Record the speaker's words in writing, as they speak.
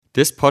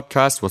This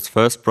podcast was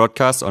first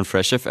broadcast on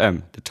Fresh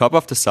FM, the top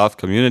of the South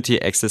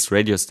community access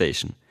radio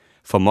station.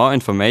 For more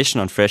information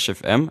on Fresh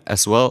FM,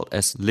 as well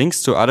as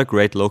links to other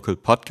great local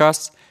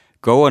podcasts,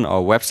 go on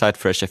our website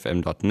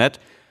freshfm.net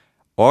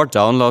or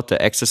download the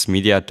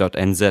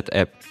accessmedia.nz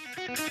app.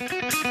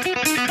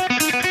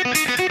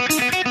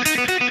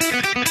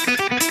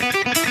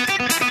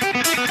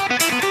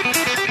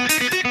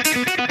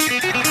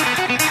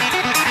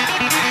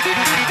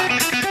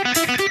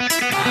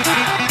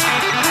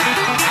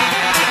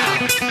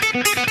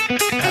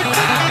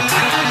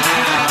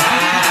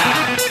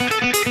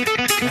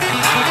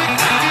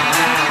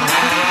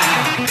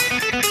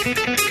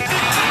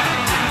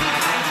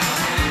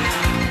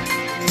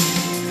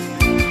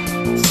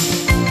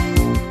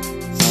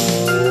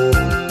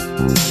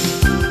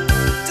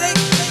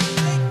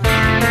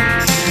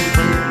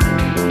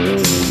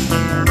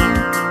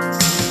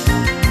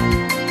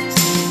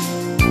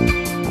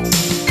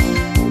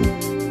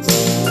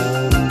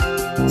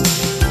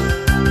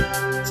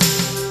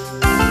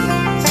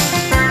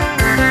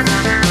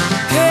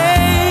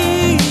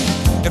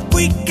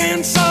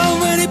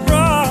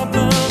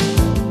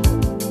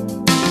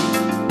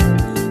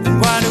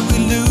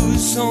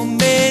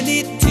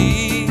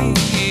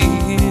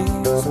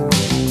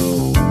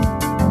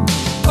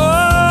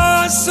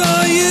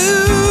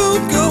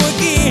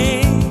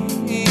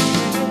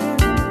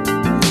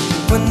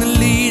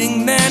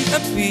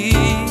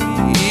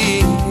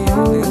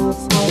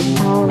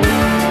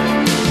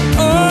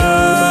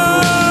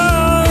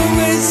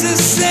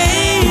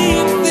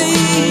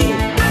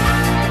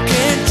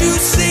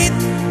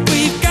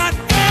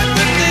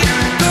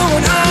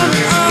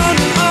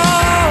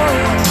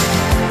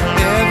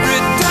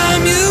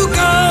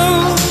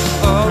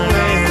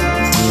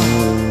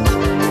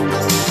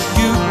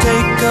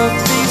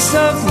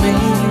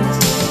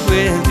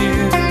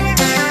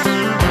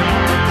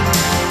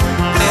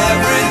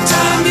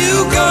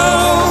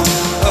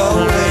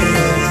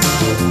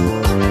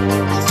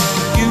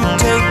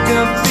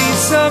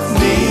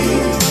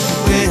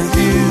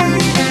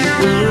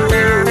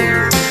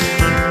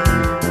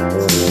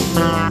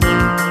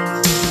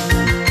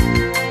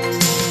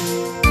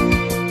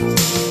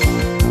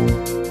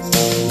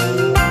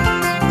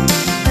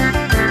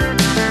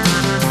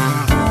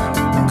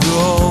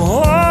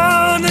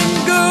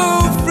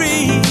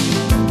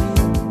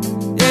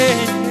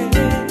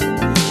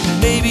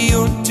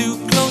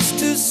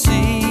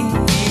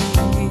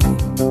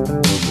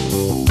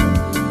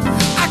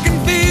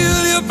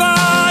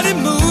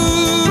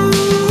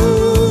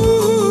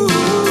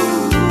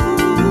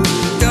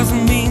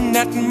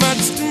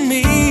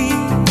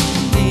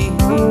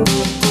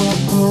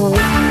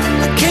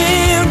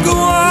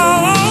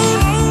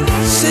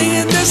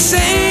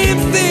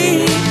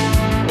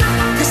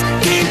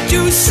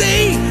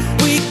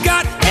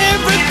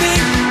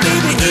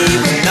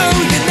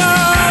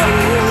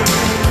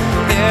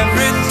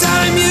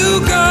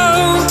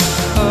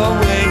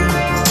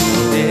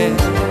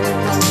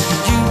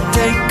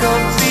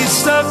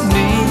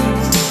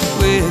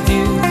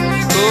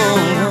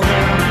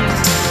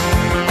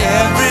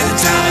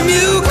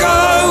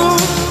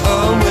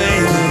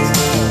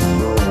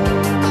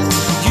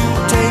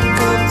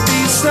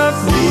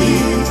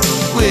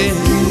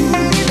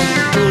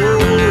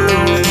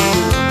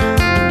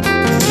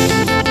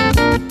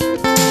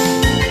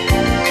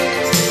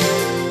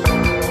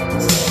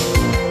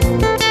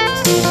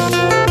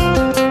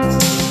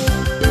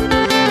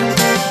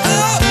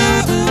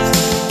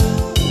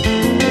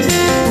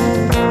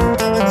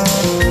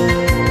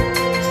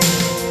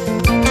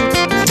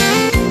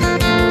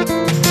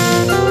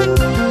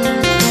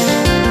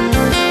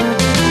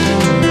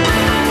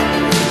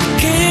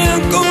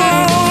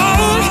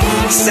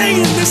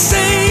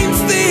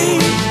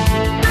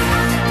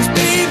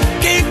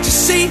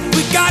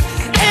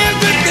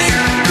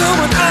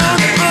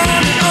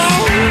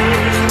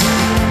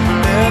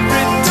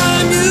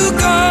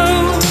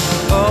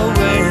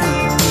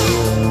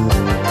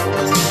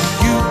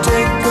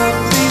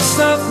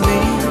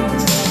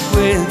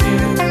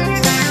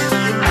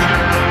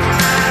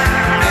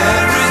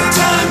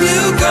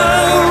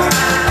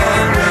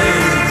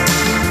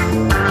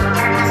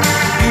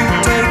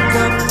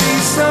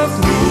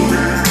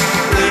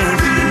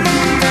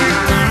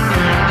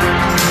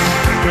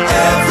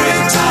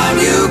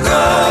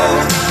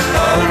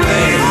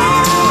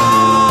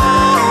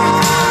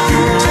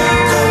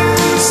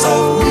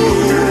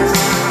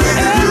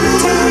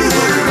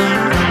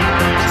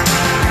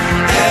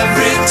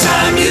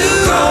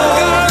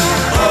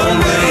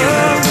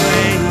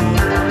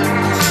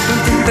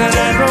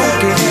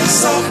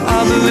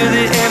 I'll be with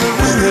it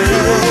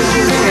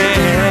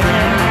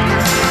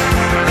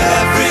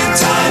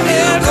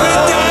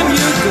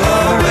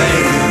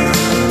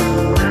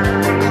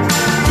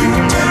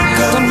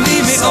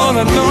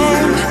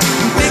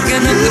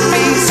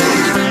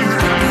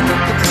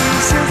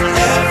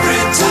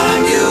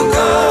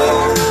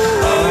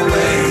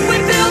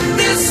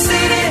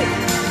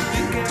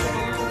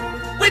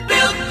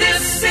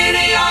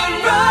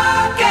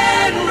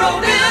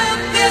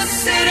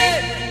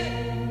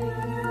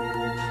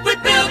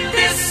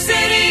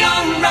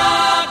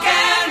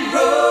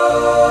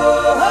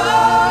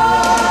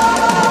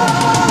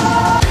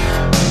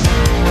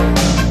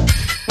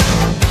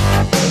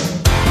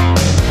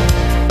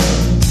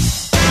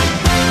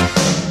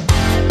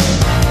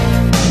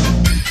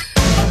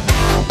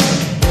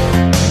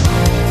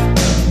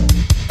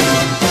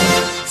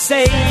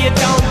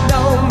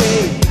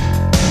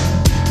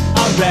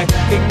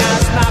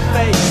my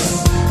face.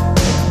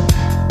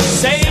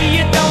 Say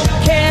you don't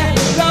care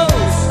who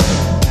goes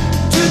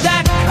to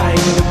that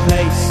kind of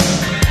place.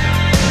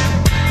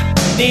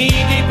 Knee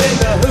deep in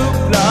the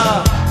hoopla,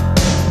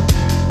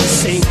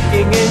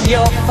 sinking in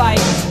your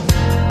fight.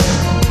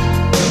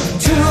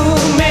 Too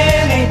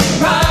many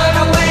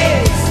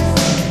runaways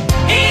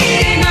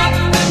eating up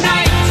the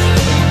night.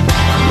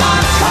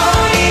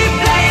 Marconi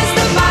plays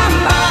the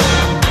mama.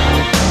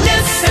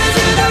 Listen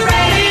to the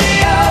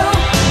radio.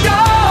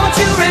 Don't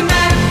you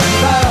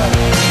remember?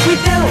 We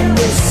built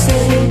this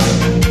city.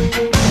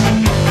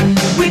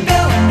 We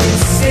built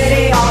this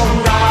city on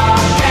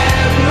rock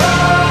and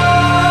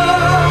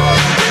roll.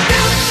 We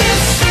built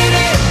this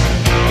city.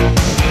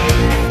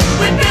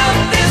 We built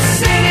this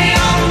city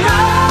on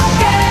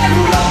rock and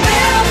roll.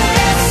 Built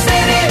this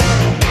city.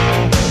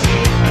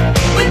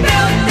 We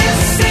built this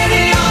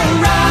city on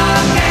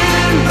rock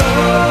and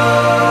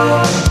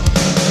roll.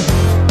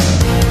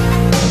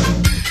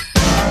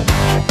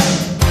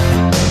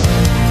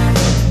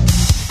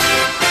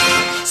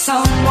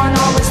 Someone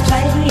always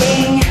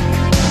playing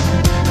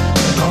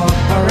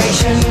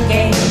corporation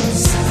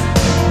games.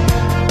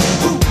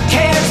 Who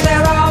cares?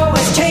 They're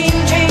always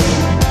changing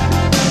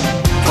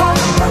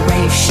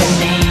corporation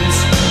names.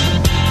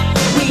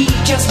 We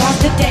just want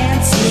to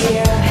dance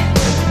here.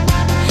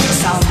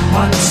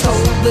 Someone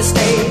stole the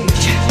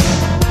stage.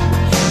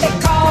 They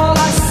call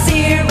us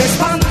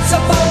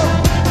irresponsible.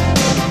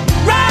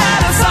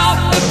 Write us off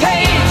the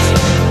page.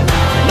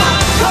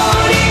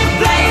 Marconi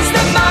plays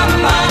the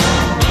mama.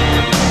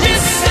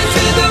 Listen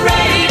to the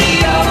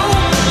radio.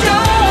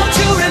 Don't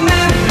you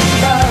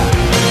remember?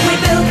 We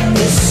built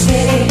this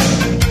city.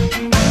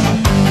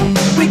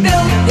 We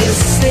built this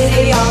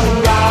city on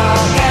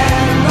rock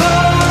and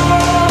roll.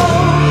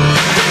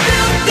 We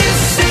built this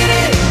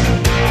city.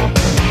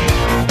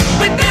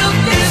 We built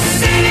this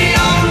city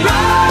on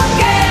rock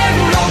and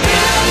roll.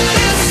 Built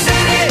this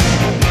city.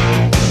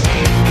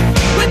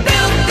 We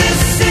built this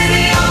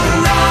city on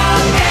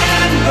rock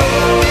and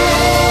roll.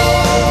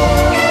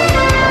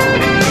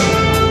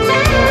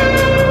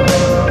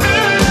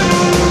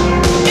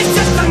 It's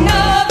just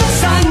another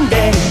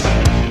Sunday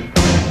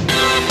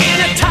in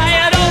a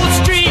tired old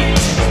street.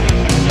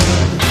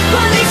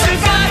 Police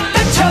have got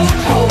the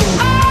chokehold.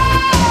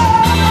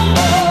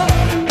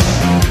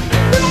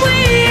 And we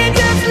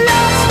just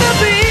lost the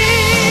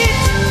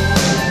beat.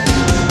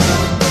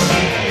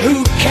 Who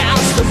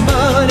counts the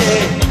money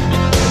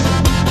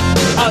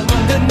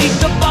underneath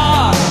the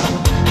bar?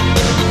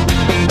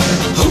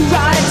 Who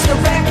rides the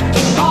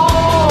wrecking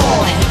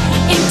ball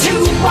into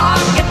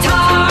our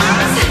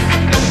guitars?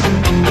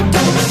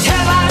 Don't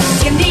tell us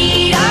you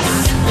need us,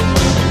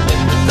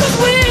 'cause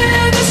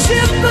we're the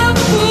ship of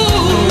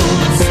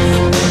fools,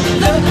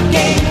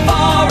 looking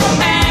for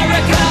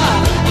America,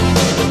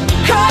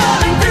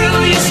 crawling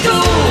through your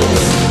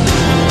schools.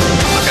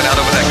 Looking out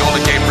over that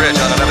Golden Gate Bridge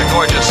on another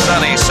gorgeous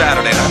sunny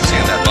Saturday night,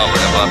 seeing that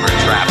bumper-to-bumper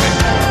traffic.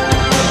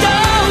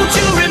 Don't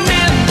you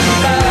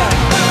remember?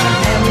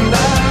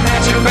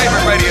 It's your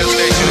favorite radio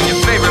station in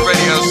your favorite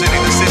radio city,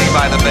 the city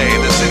by the bay,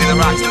 the city that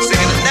rocks, the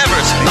city that never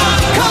sleeps.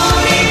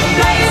 Marconi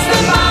plays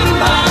the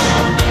mama.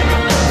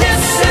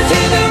 Listen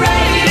to the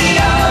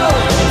radio.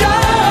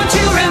 Don't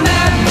you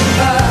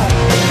remember?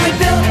 We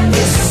built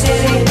this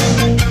city.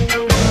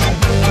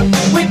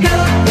 We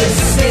built this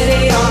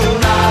city on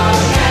rock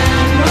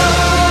and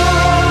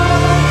roll.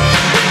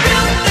 We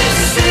built this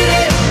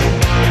city.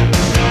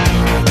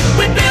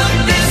 We built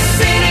this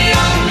city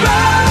on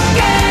rock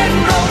and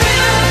roll.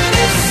 Built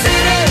this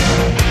city.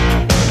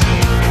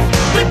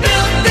 We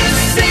built this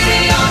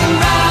city on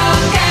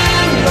rock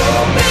and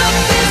roll. Built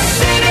this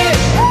city.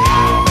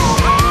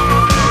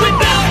 We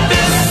built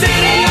this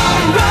city on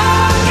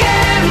rock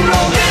and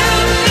roll.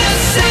 Built this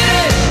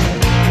city.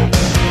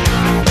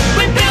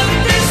 We built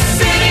this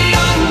city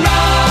on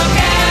rock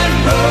and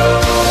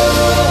roll.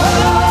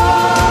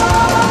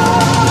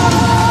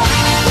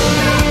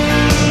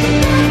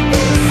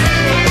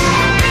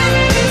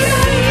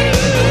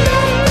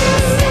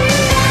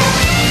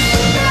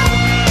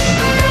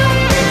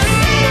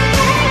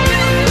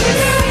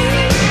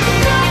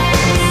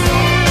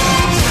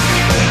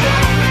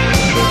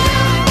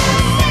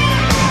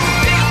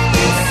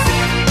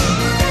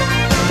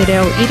 Te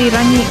reo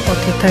irirangi o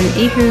te tau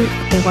ihu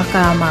te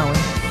waka a Maui.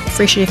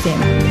 Fresh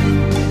FM.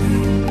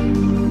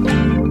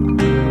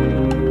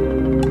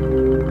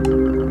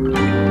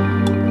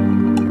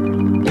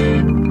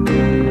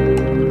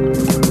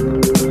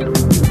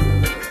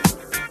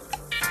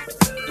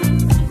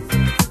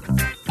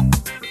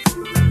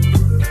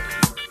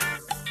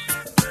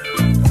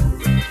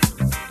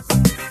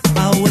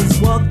 I was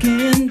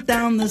walking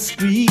down the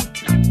street,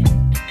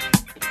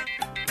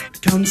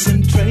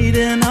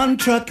 concentrating on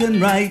trucking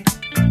right.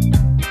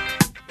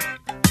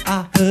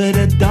 I heard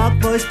a dark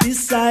voice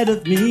beside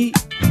of me,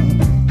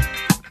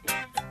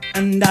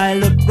 and I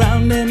looked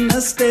round in a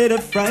state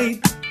of fright.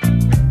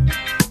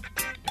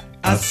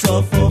 I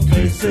saw four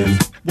faces,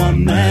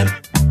 one man,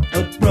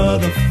 a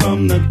brother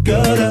from the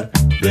gutter.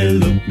 They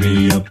looked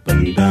me up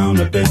and down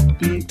a bit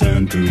and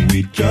turned to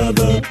each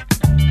other.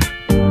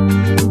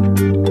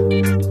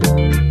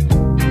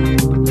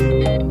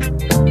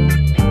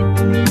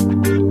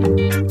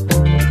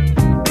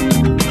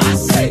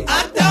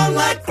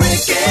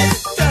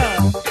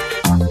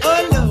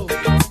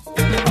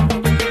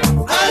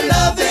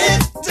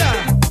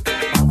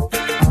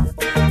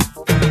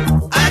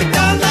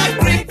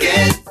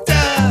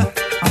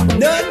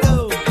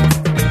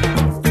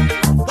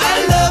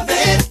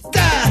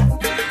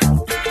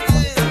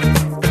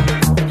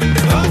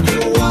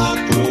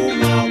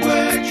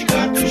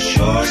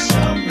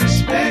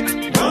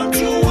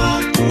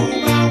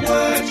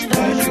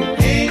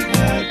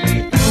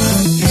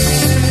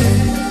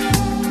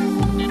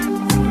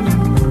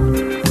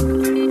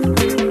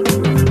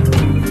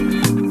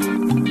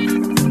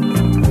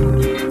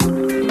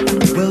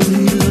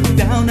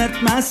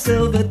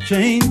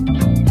 chain.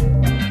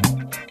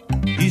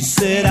 He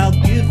said, I'll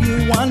give you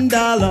 $1.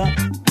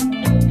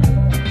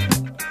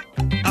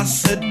 I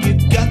said, you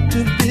got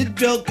to be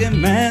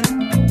joking, man.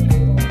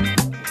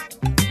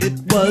 It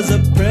was a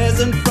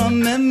present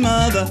from my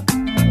mother.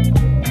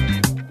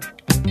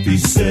 He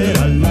said,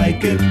 I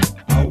like it,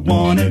 I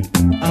want it,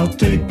 I'll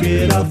take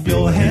it off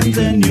your hands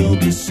and you'll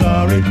be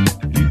sorry.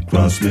 You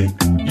cross me,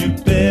 you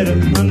better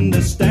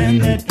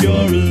understand that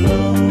you're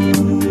alone.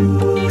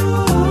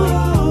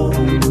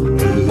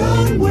 A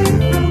long way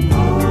from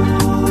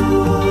home.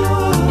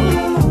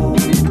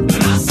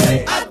 And I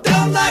say, I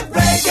don't like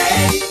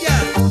reggae.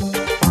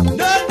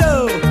 No, no.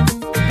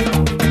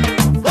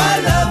 I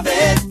love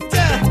it.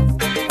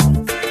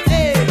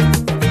 Hey.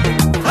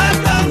 I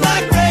don't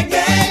like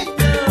reggae.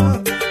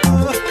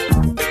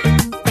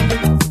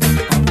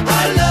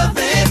 I love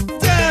it.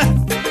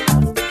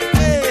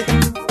 Hey.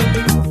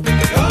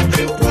 Don't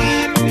you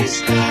grab me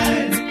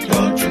style,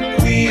 don't you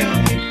queer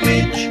me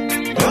bitch,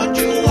 don't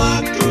you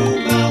walk through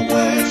my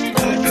words,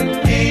 'cause you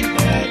ain't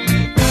heard me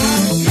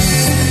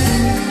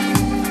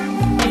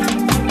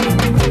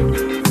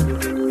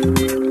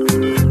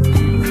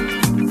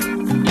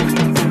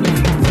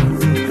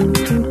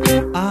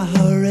I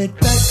hurried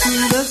back to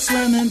the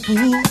swimming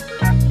pool,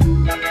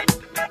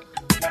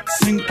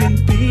 sinking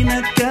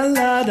pina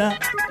colada.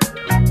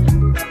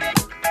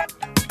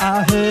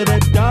 I heard a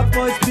dark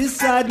voice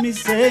beside me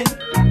say,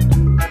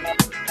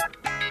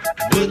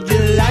 would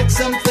you like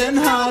something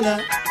harder?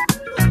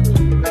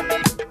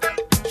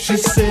 She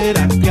said,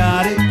 I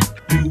got it,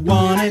 you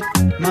want it,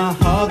 my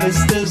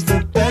harvest is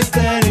the best,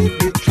 and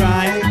if you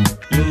try it,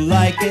 you'll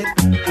like it,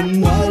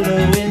 and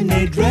wallow in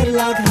a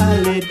dreadlock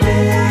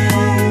holiday.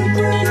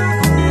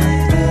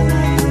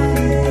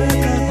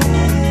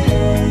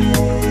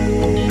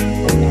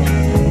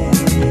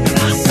 And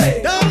I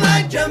say, don't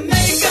like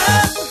Jamaica.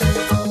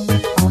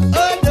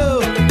 Oh no,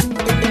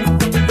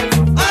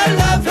 I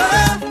love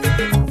her.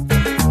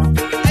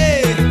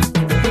 Hey,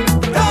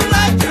 don't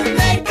like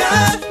Jamaica.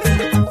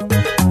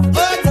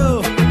 Oh no,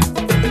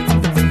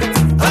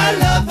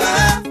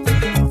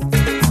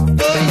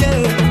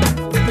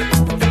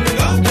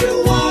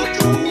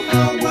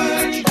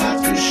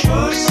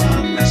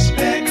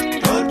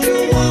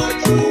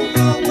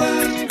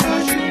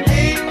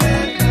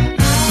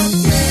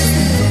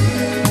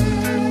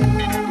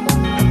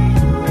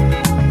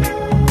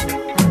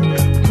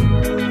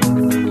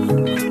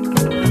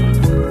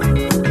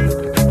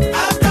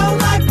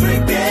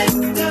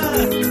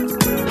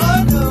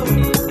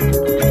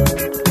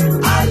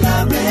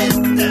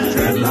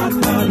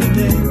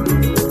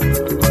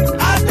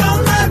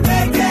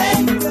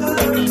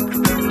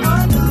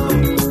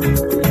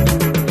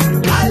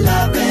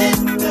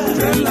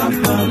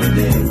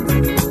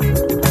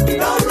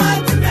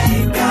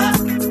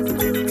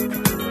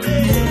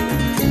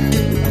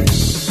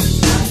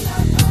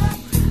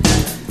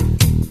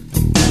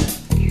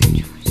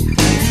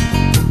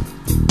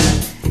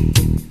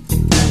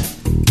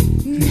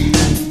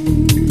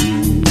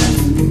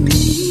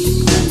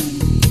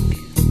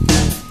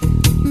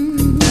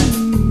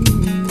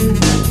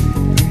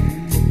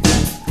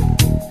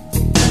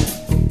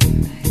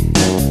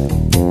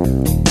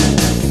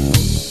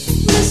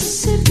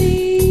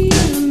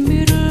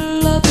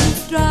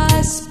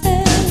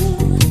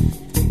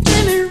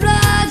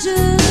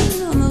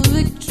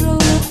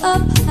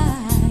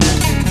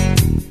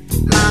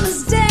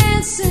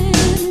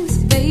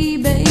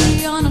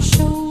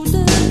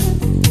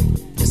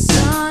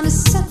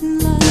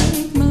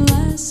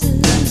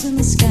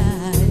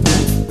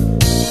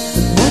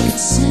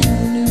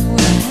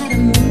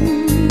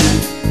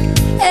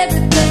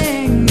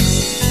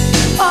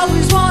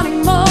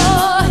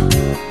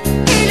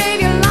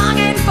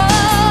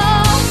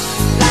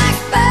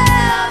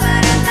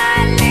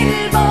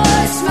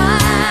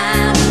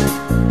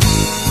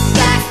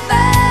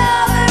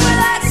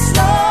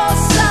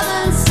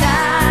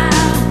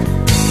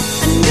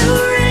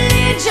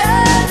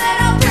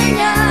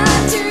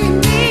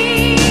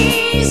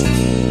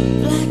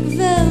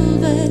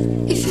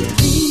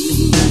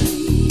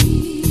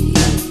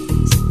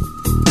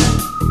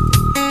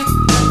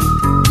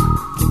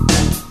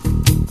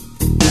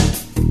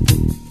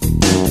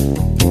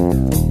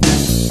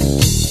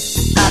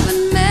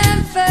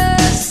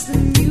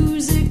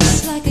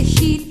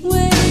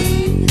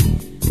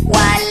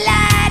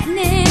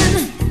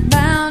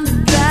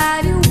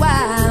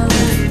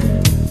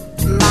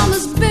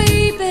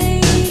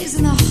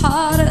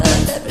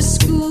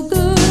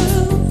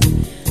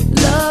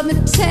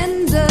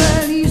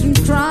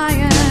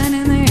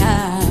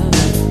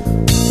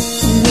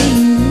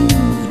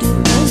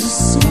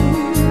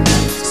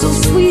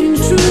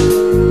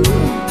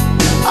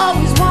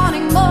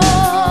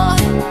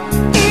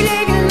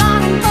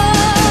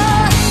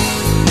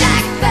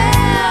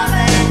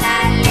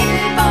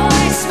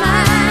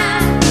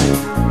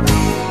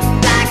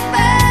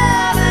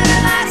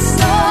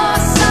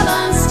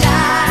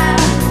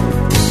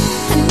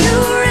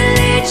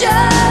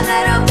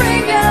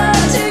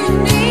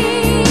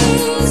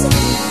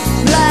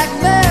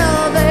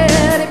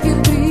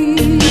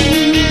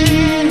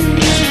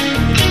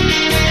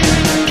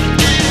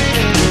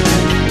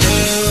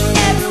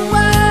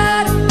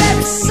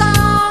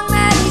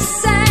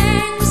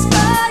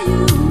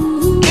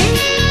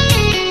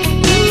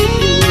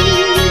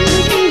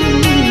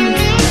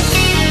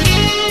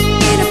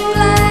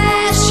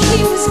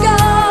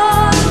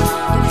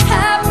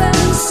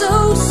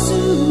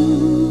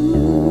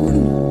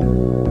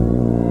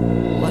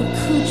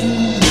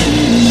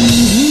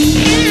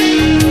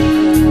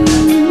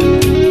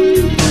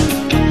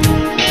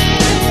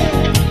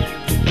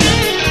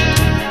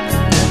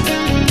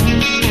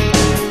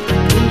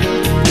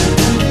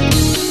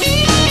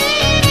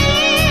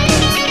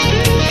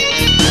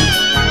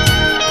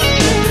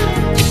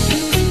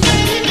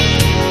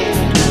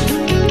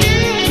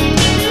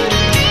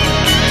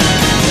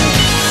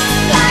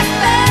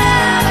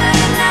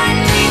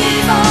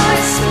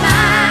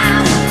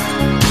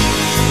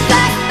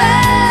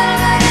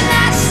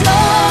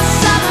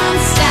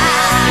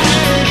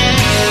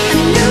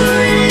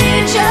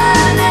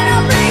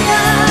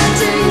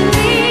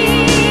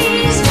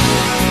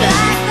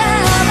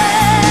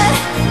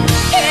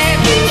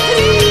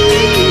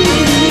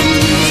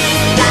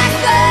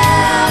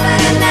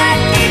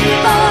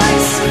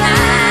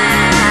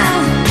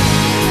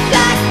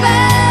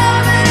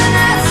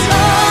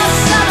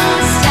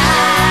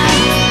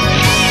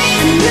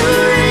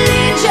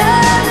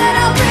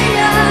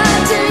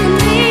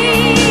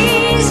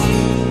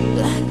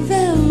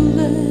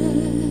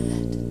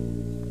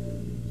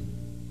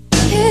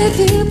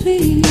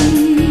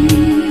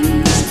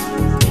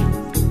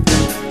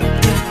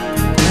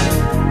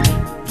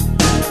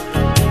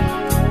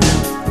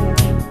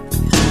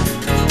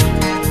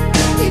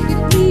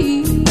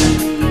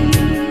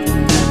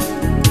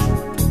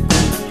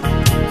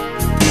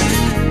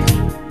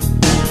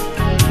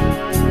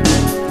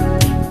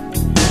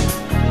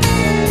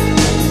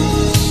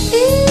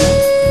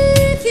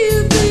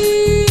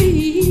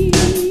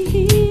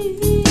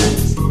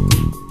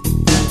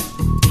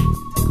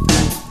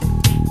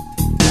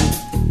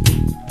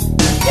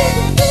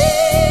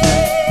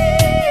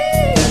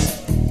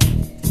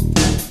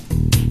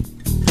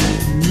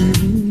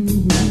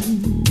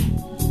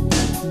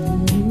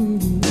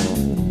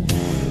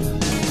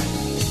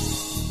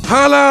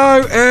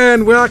 Hello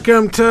and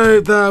welcome to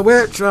the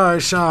Retro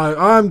Show.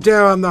 I'm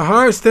Darren, the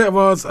host. That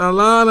was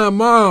ALANNAH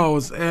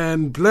Miles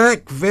and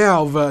Black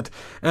Velvet.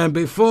 And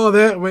before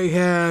that we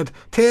had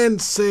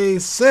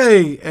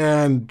 10cc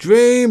and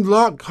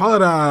DREADLOCK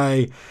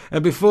Holiday.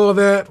 And before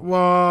that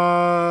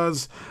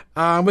was...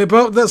 We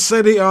Built This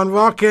City on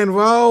Rock and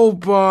Roll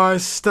by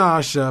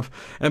STARTSHIP.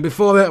 And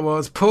before that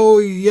was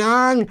Paul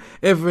Young,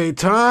 Every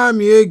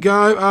Time You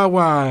Go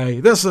Away.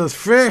 This is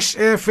Fresh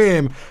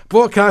FM,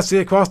 broadcasting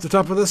across the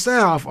top of the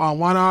South on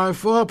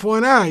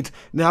 104.8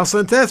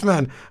 Nelson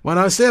Tasman,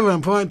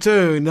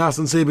 107.2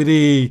 Nelson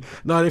CBD,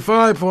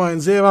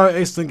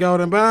 95.0 Eastern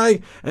Golden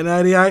Bay, and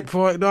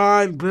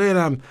 88.9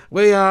 Blenheim.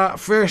 We are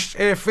Fresh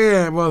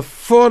FM with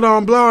Full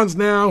On Blondes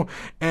now.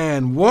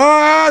 And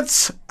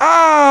what's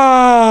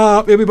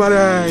up,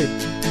 everybody?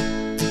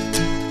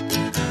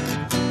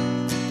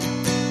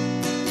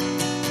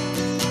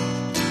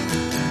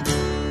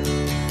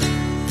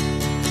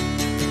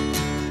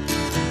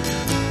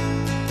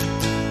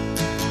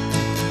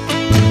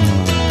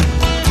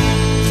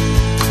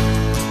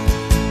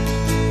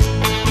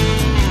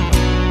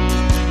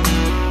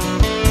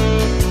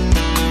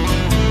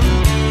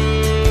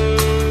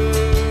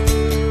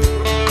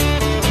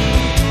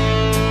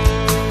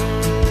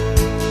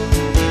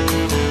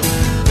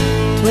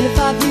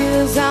 25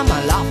 years and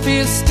my life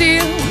is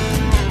still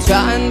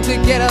trying to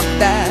get up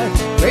that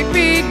great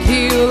big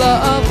hill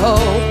of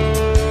hope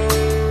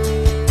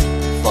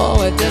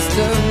for a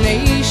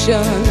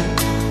destination.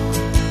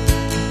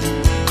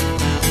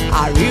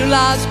 I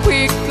realized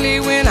quickly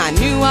when I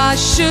knew I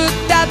should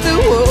that the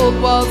world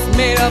was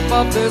made up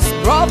of this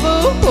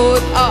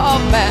brotherhood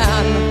of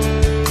man,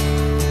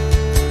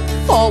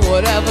 for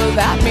whatever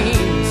that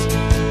means.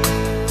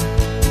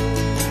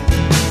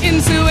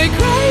 Into a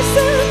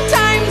crisis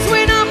times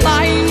when I'm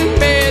lying in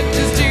bed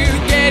just to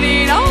get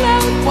it all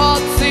out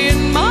what's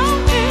in my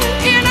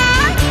head. And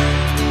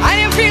I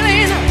am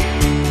feeling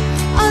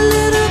a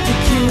little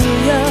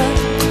peculiar.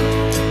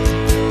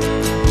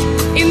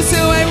 And so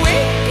I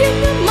wake in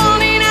the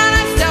morning and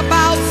I step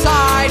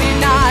outside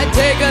and I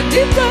take a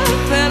deep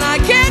breath and I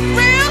get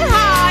real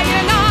high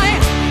and I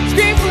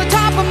scream from the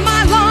top of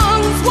my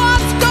lungs,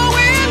 what's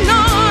going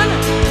on?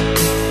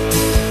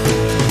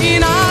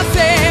 And I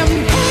say,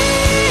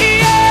 hey,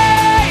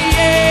 yeah,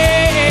 yeah.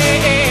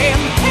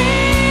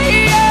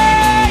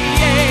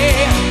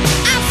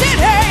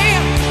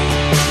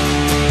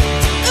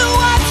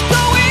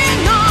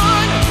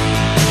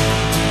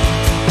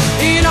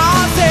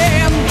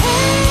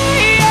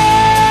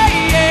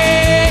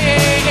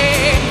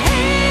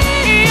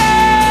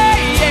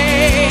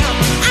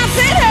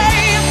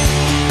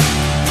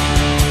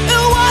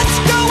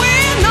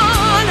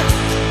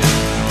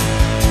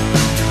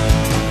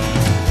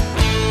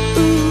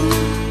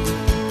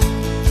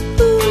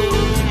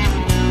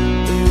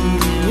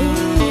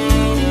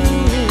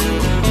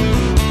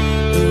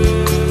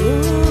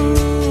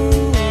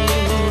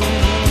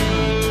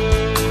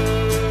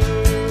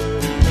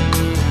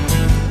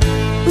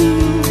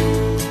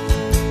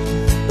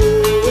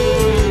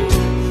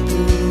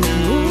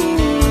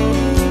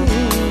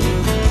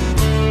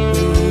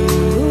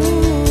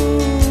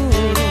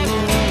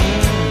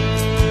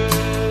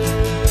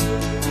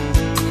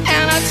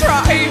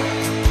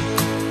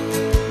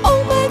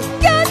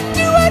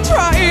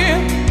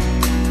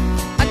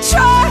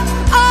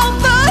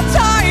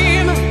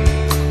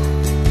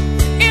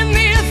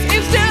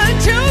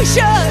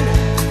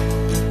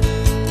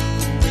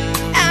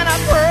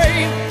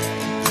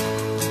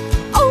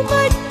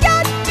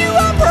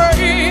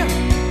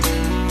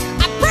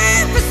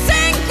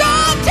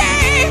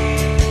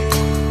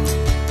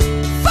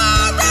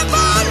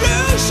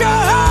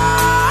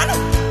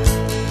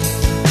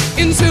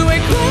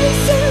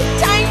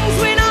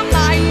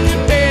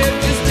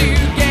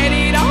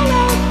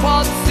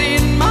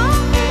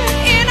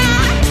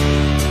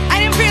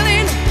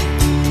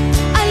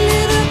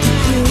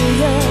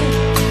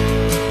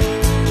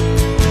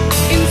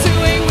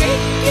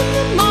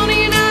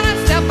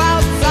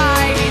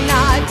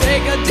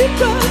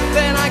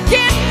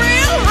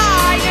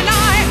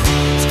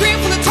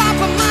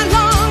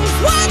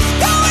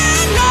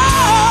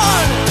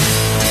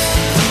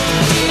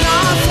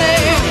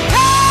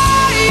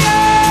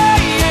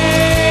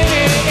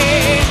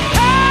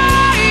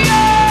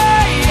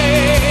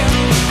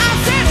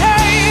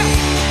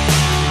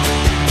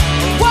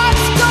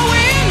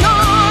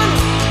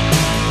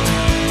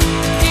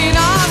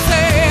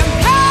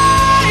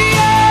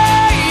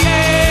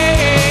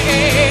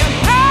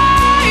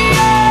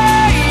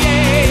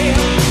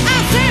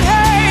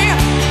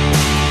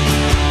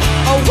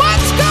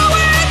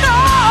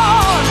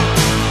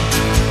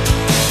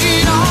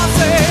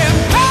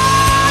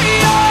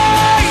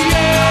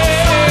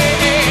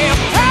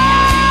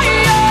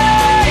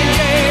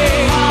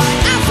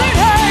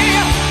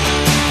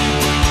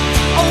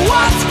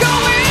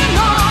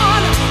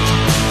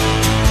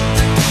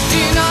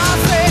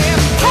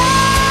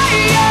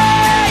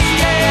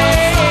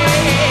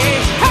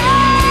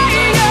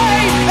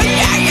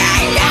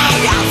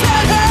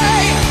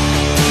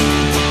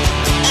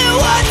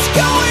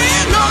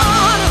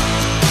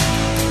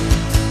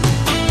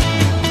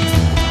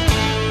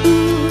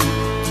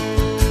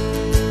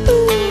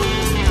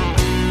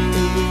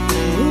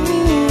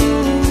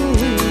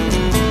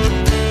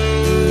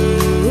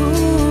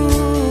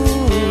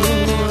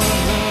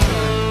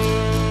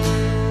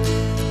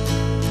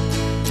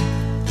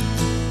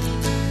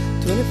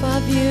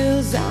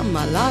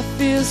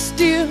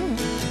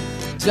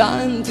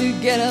 trying to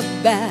get up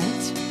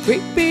that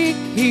great big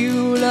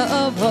hill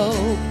of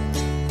hope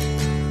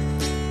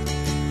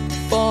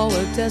for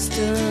a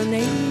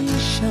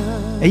destination.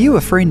 Are you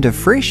a friend of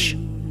Fresh?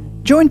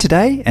 Join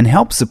today and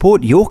help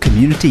support your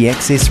community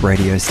access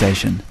radio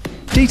station.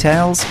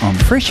 Details on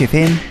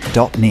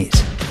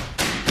freshfm.net.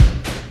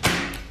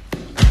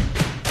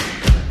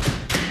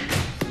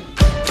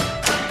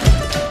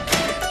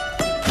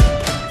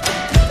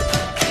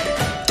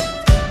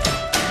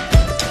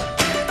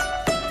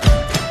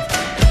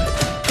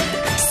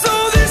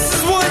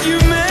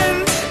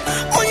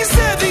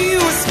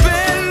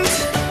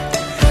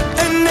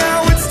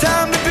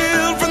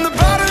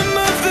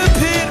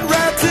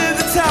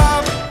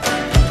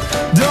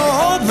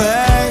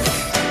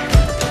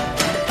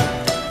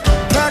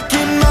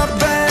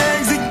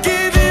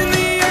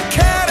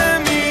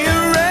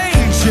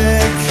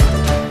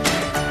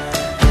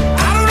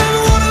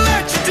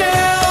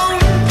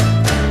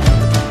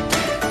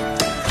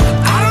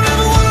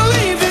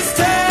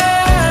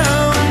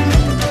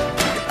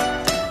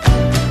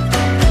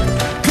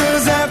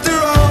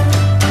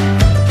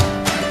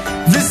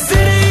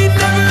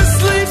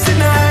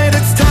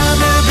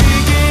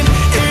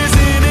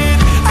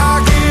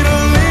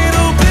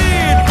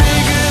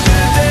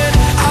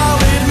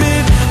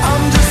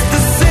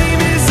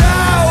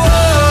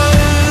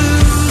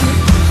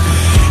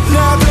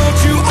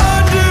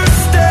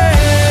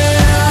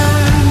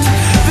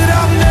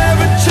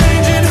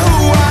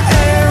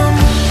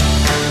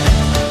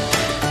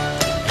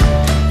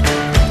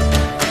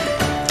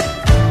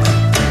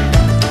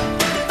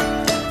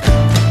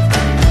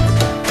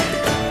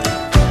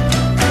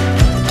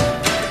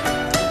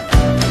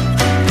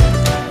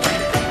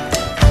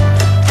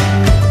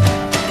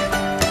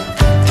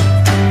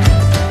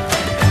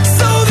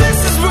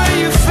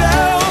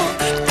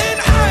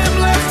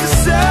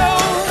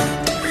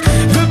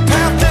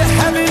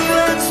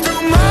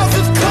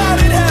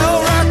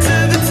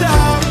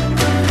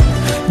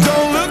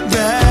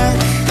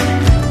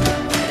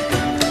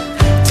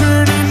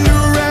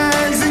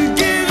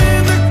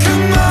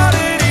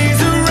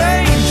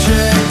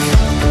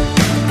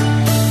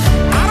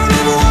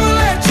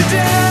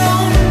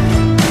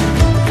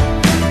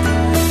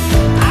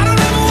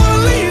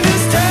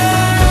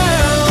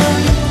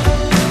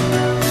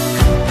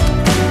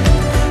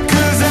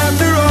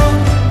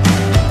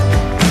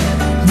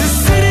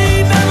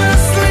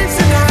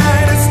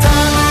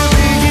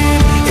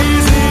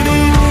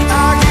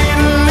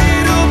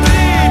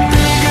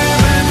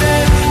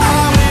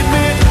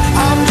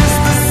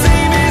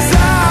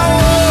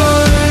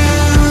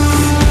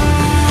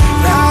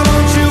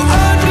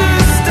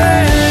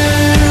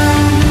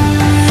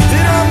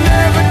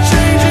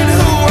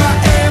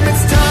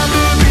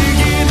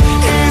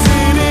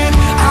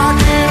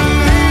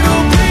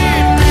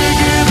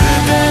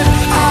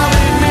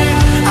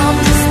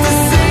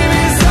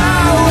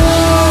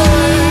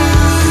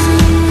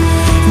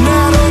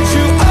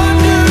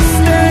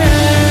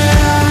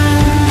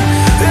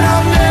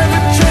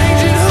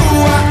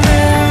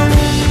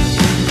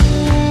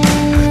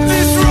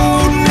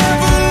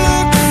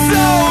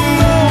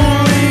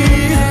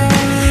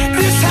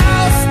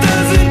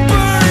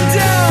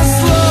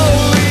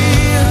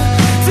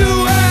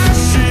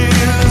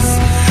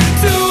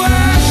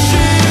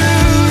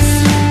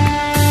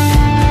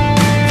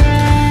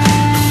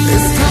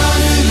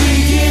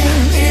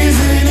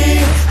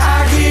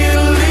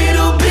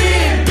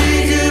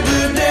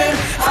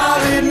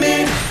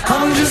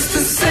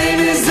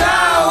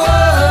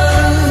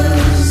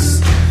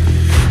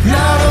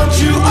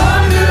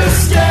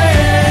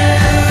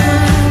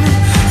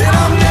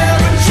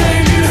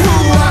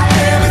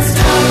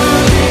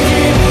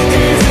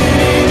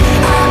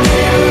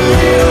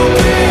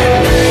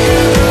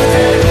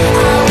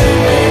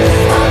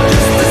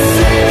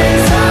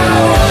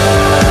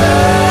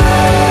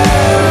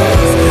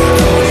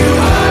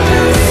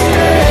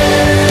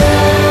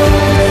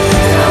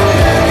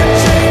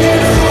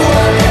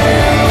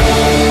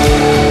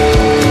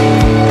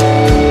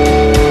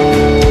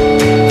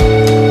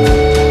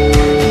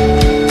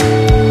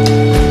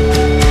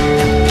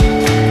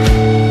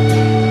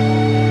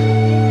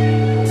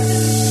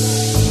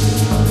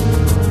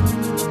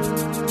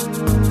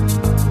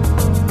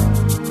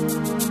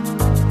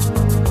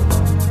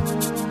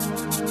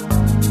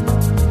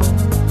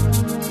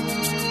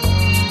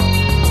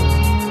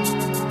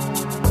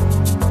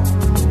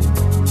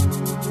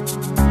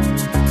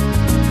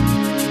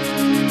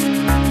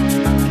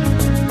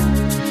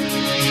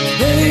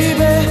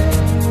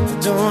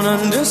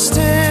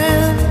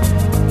 understand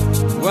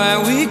why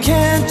we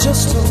can't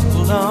just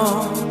hold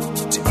on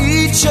to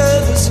each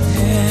other's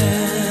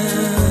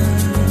hands.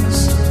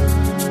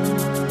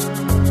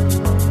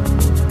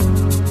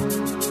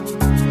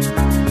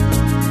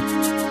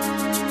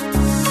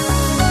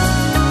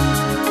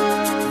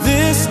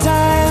 This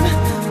time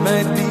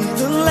might be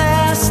the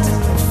last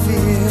I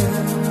fear,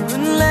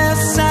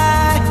 unless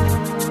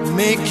I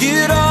make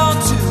it all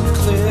too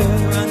clear.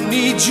 I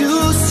need you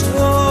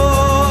so.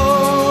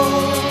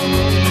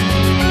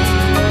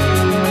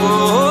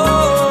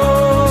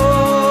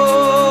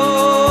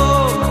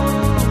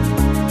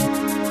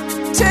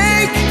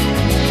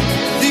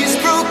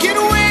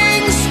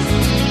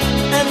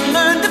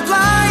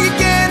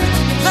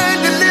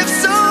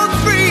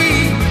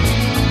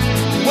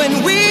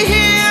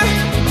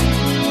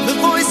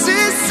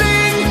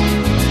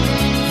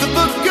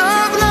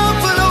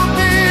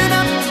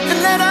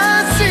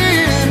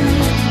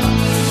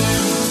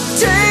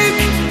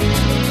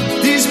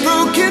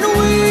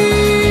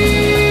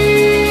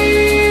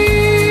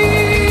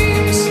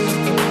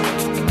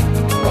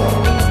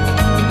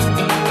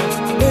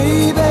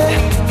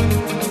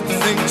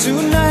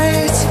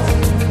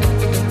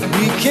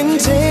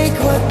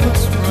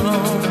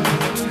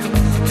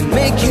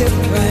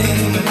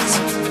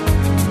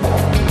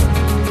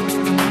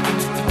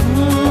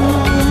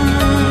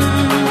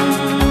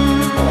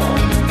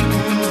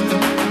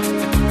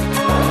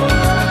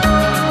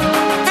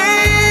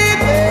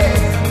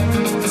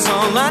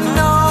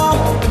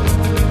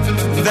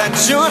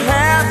 that you're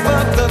half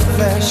of the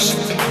flesh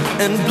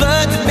and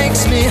blood that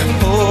makes me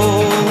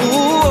whole.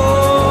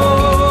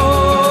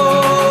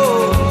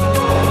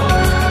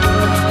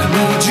 I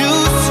need you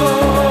so.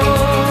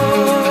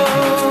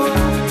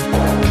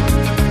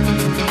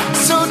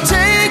 So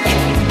take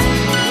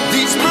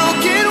these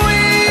broken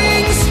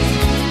wings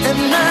and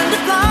learn to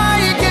fly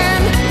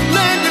again.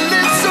 Learn to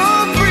live so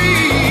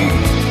free.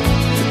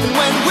 And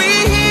when we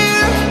hear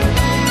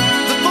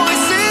the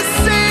voices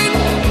sing,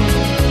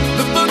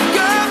 the book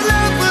of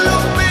love will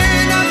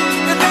open up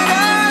and let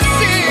us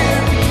in.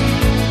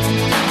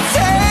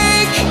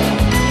 Take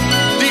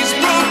these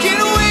broken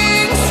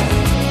wings.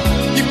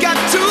 You've got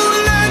to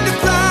learn to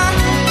fly,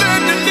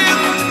 learn to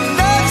live,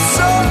 love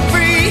so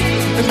free.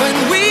 And when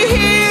we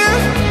hear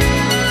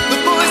the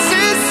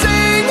voices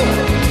sing,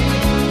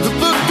 the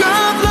book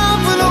of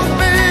love will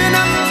open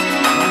up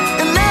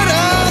and let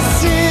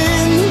us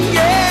in.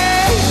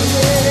 Yeah,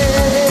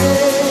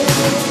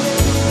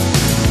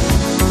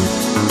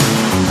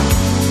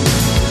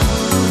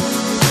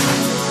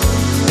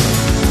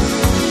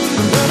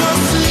 let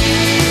us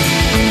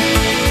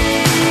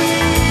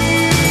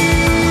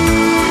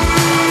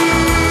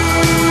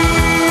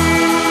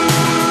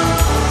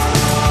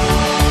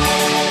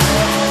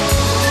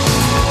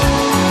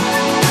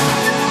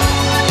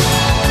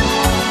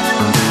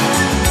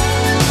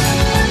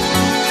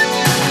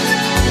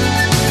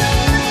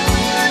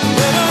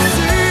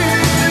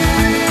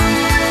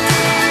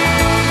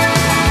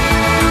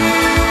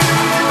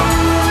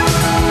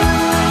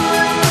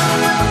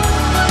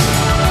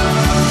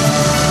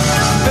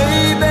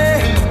baby,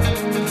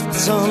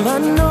 it's all I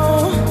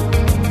know,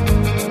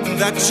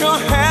 that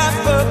you're half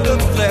of the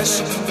flesh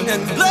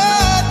and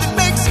blood that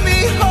makes me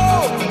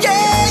whole.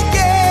 Yeah,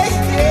 yeah,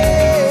 yeah.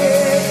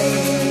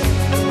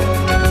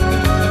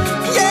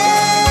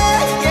 Yeah,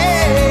 yeah.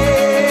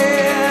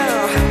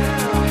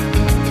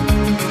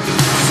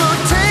 So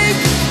take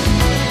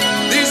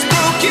these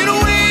broken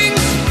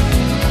wings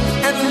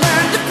and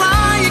learn to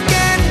fly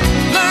again.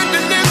 Learn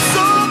to live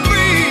so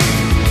free.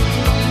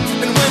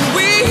 And when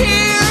we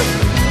hear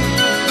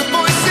the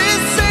voices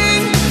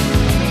sing,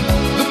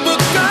 the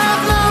book of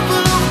love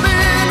will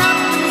open up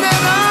and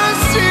let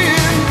us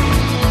in.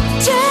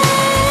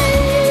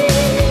 Take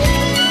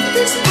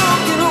these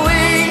broken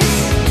wings.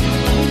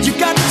 You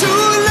got to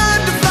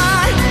learn to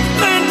fly,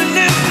 learn to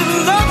live and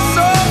love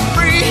so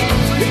free.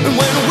 And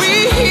when we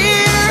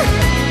hear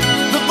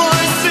the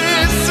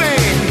voices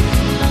sing,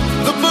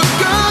 the book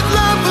of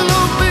love will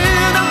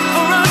open up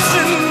for us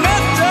and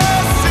let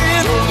us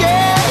in.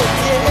 Yeah,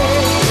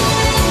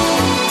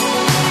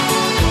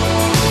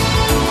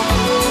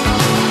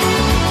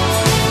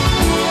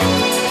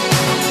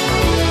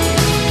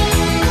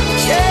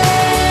 yeah.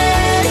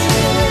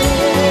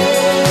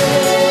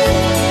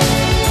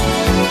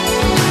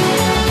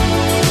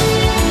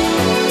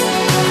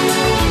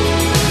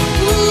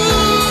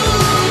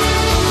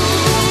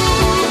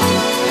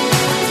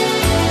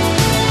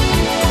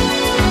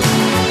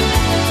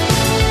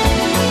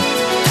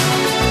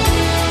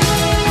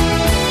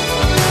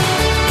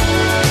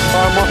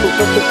 I'm Michael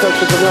Fletcher, coach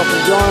of the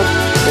Melbourne Giants,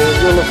 and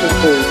you're listening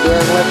to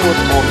Darren Lapwood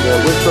on the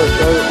Retro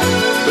Show on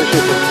Fresh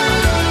FM.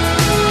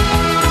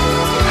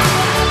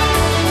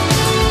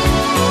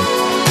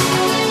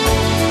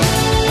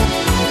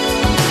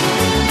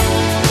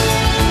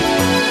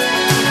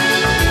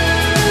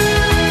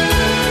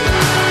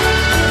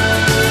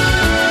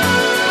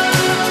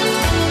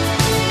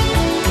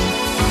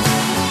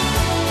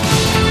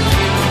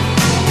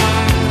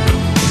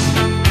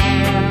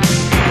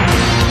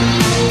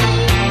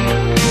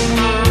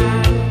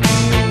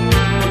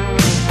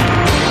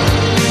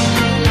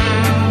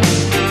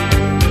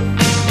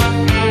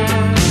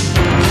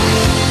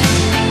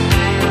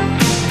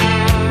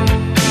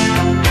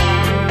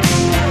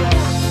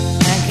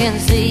 I can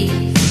see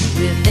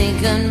we're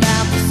thinking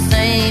about the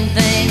same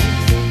thing.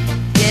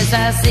 Yes,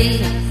 I see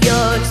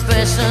your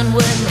expression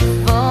when the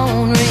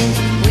phone rings.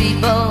 We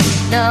both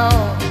know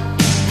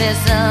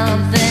there's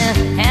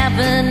something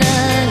happening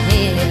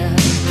here.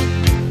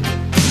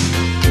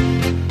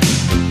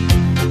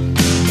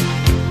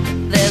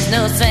 There's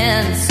no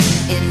sense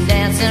in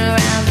dancing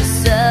around the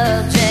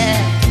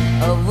subject.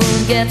 A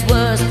wound gets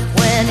worse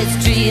when it's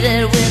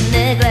treated with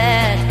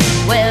neglect.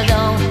 Well,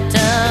 don't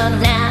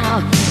turn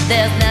now.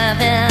 There's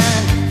nothing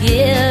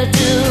here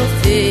to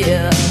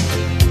fear.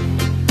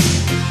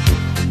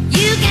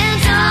 You can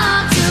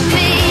talk to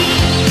me.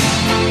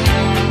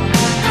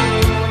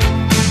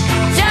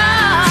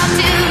 Talk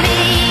to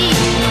me.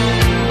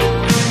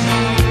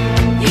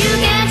 You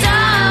can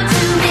talk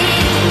to me.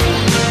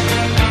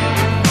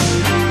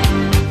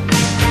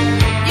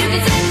 You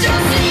can set your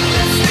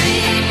secrets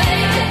free,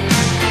 baby.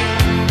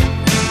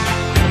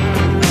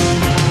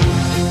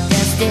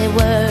 Dusty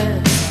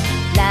words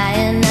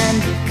lying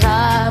under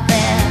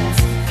carpets,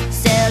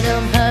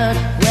 seldom heard.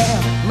 Well,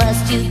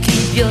 must you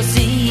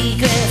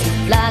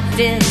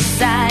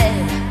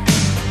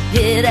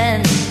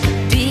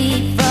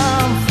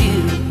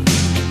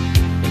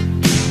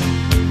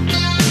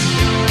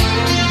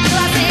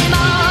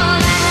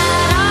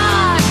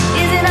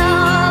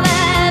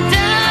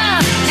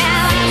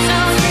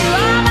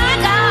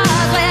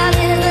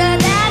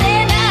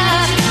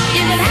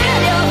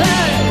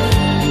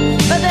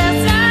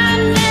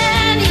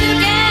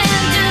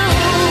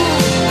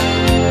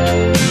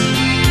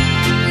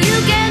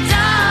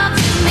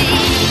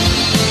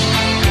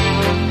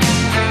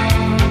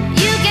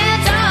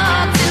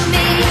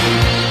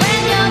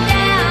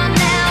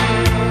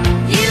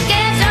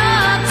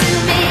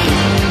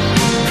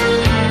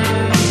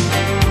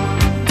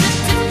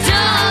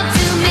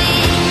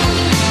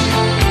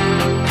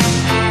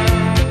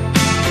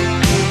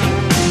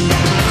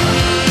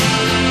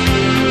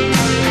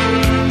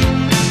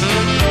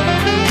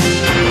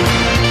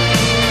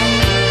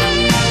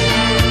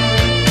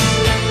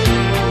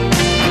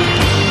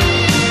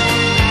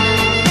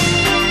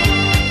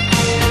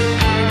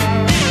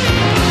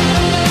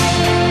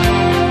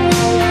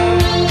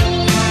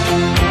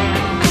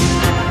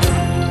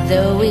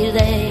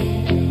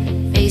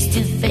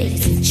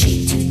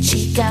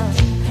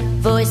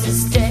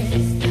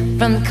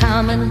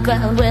common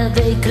ground where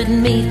they could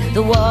meet.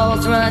 The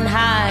walls run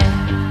high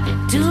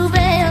to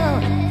veil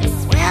the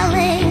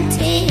swelling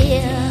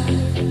tears.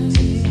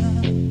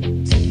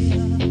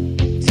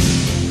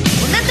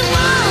 Well, let the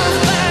walls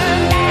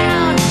burn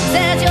down,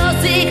 set your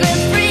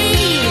secrets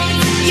free.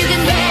 You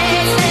can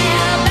break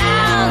their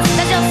bounds,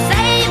 that you're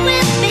safe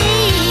with me.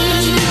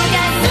 You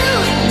can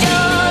suit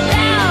your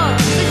down,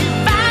 'cause you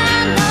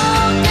find no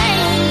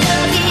danger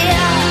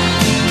here.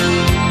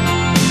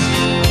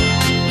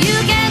 You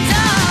can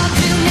talk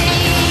to me.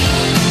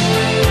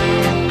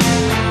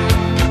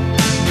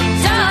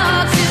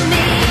 Talk to me.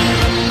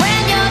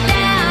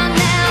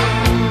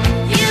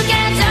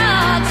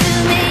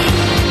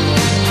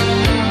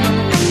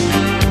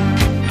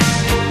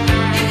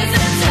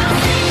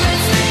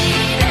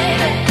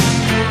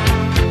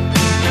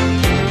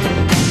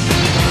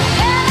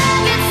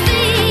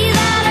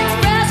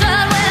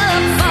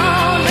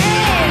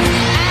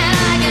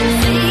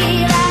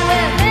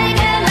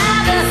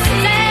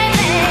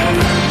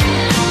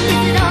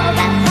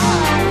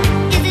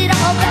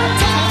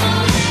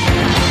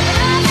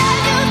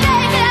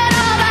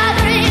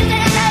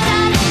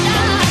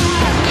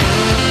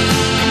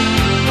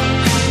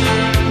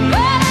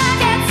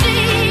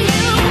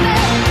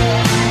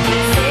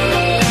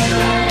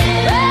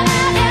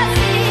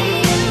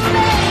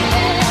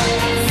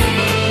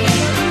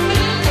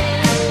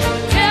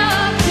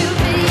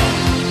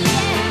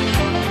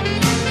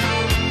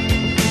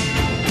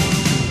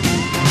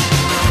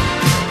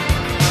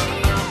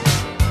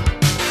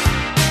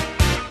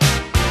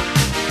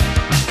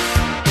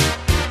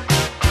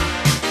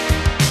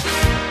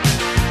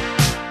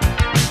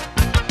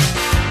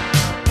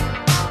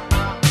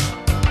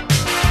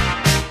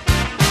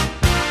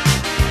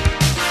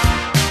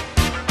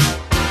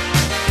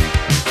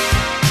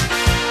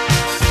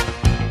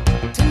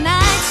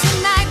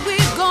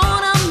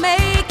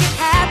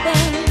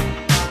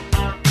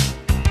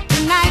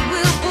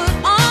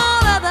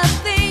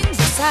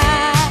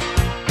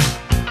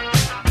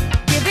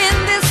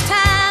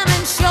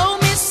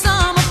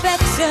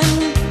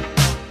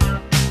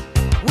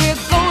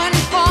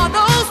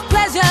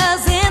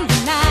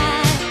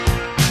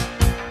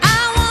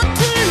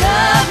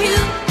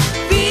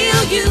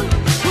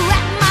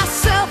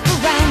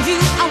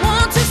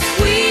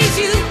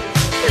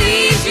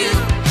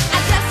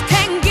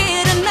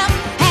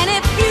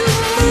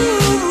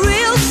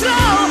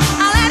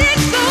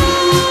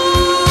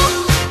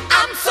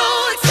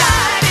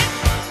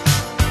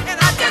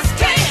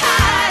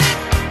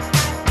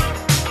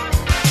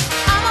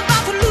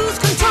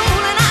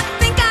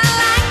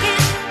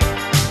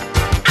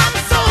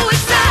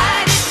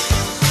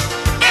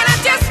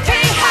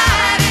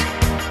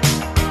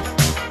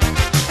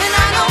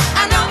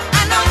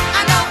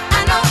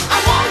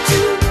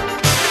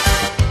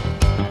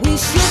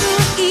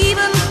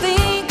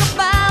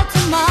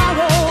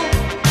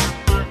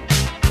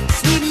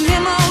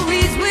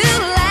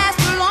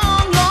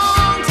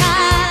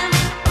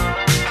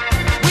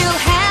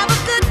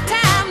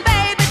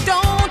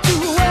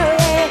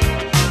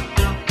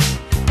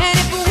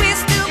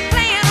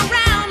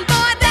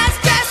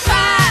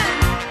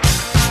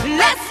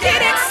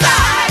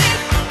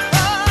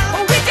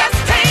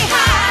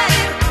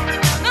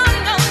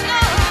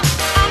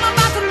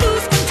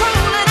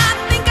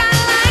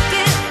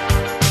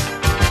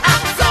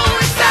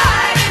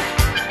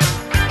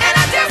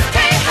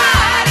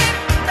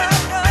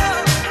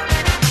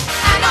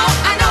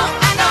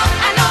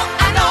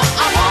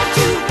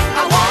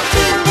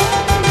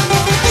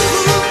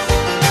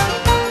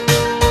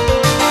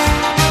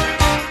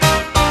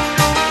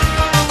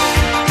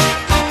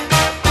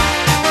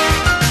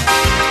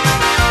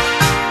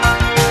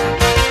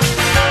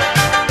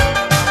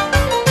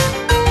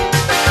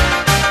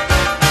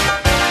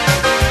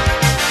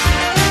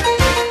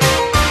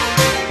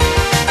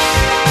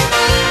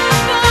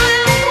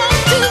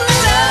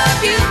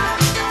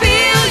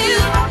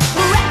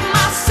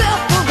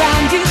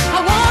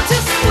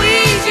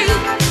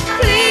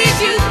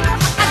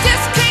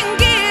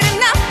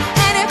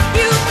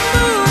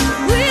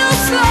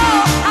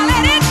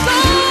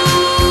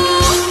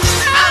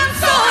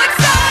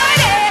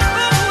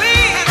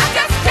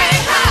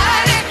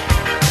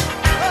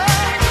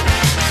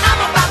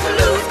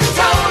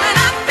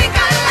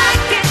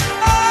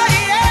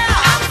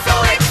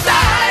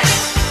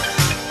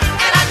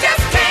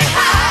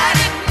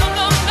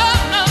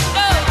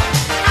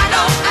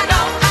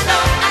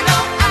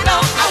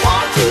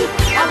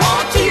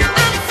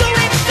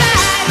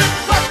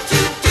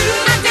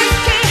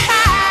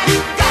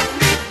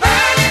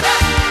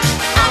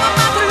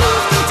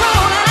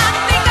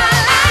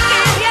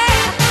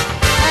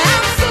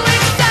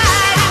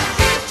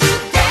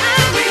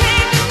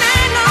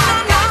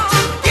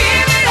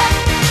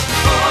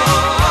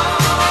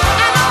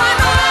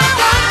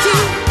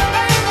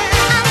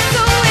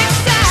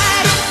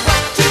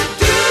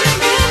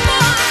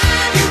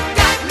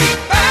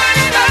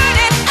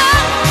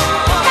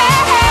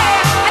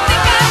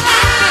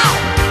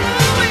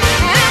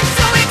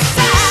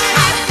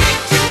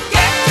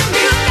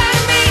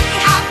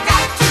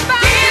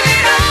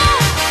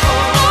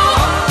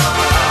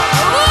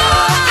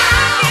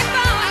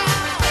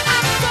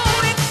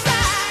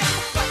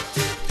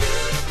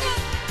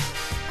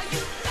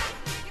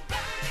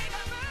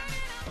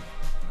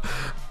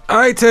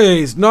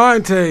 80s,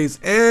 90s,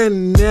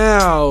 and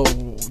now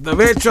the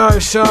Retro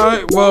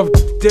Show with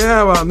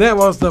Darren. That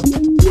was the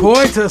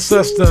Pointer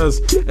Sisters,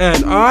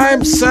 and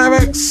I'm so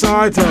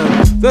excited.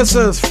 This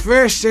is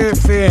Fresh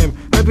FM.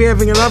 Hope you're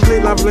having a lovely,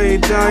 lovely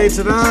day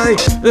today.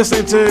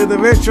 Listening to the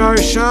Retro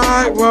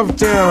Show with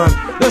Darren.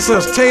 This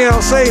is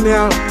TLC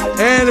now,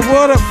 and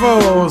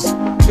Waterfalls.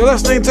 You're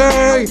listening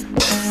to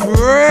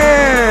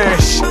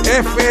Fresh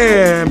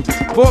FM,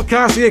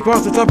 broadcasting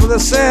across the top of the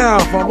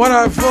South on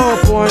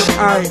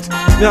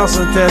 104.8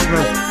 Nelson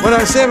Tasman,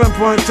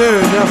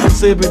 107.2 Nelson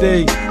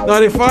CBD,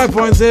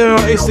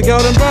 95.0 East of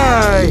Golden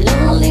Bay.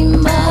 Lonely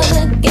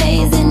mother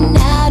gazing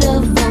out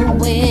of the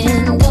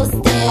window,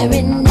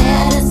 staring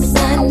at a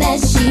sun that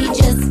she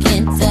just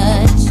can't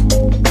touch.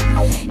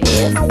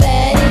 If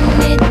at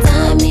any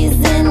time he's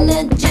in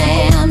a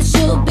jam,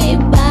 she'll be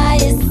by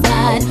his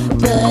side,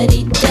 but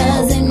he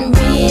doesn't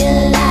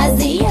realize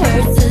he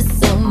hurts her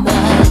so much.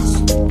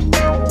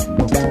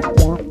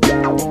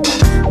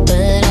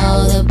 But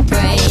all the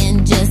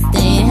praying just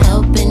ain't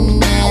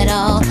helping at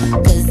all,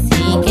 'cause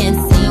he can't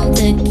seem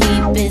to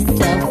keep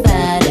himself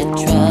out of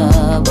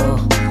trouble.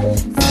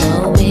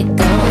 So he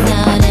goes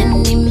out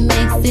and he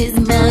makes his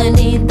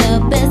money the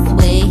best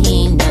way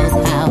he knows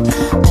how.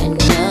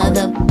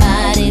 Another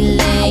body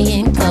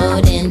laying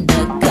cold in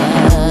the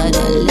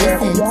gutter.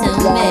 Listen to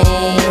me.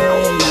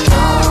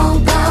 Don't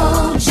go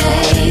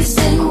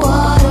chasing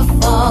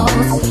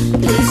waterfalls.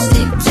 Please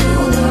stick to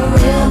the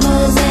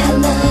rivers and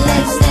the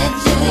lakes that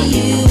you're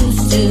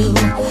used to.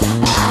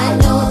 I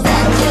know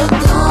that you're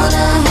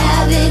gonna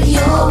have it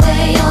your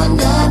way or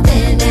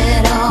nothing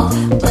at all,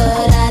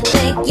 but I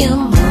think you're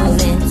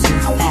moving too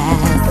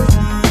fast.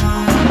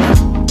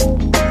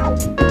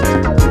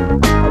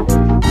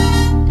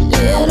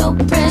 Little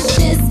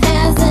Precious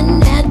has a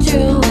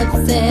natural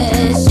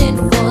obsession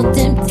for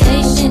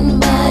temptation,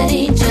 but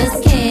he just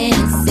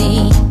can't see.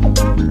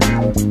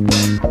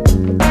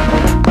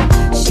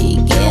 She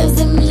gives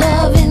him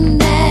loving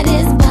that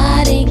his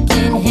body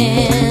can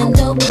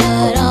handle,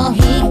 but all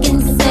he can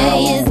say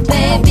is,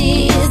 baby,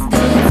 it's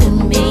good to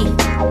me.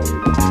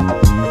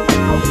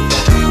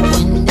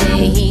 One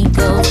day he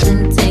goes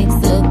and takes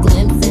a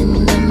glimpse in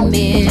the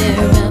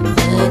mirror,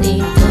 but he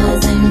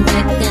doesn't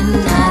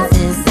recognize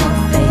his own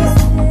face.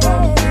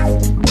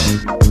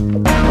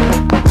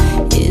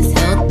 His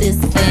health is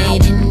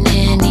fading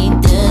and he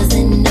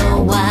doesn't know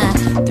why.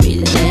 3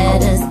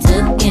 letters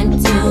took him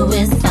to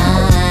his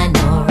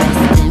final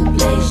resting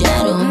place. You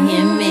don't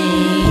hear me.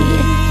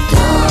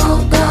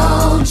 Don't go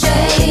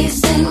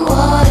chasing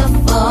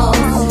waterfalls.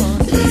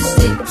 Please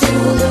stick to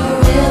the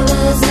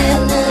rivers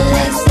and the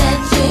lakes that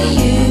you're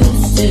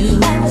used to.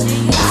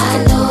 I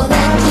know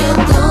that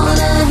you're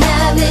gonna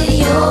have it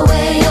your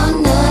way or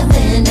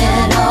nothing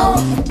at all,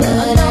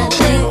 but I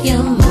think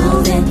you're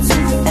moving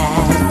too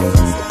fast.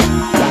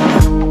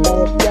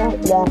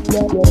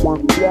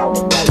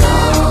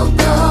 Don't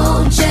go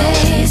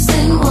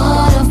chasing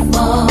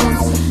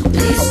waterfalls.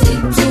 Please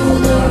stick to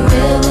the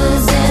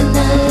rivers and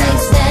the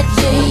lakes that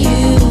you're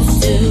used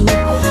to.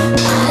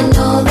 I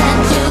know that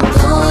you're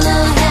gonna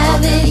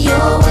have it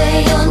your way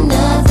or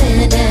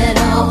nothing at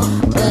all,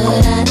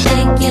 but I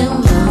think you're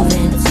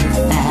moving too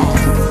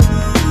fast.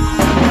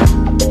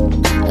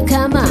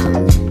 Come on.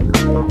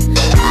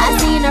 I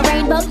seen a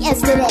rainbow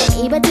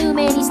yesterday, but too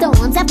many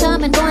storms have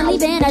come and gone,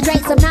 leaving a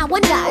trace of not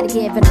one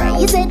God-given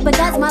ray. Is it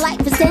because my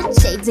life is 10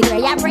 shades of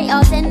gray? I pray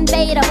all 10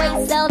 fade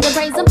away, seldom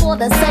praise him for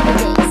the 7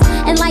 days.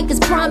 And like his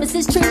promise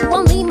is true,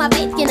 only my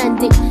faith can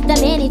undo the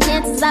many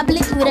chances I blew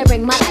to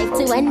bring my life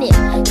to an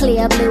end.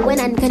 Clear blue and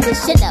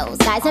unconditional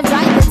skies have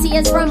dried the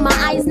tears from my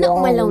eyes, no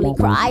more lonely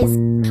cries.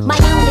 My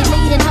only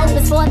bleeding hope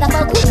is for the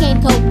folk who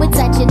can't cope with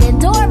such an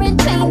enduring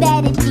pain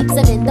that it keeps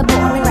them in the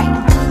pouring rain.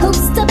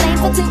 Who's to blame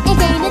for two and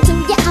gain into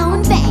your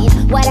own vein?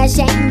 What a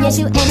shame you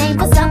shoot an aim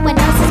for someone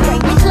else's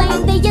brain. You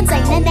claim the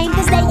insane and aim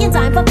to stay in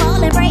time for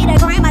falling prey to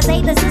crime. I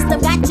say the system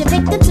got you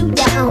victim to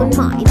your own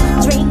mind.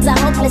 Dreams are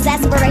hopeless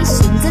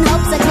aspirations and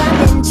hopes are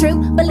coming true.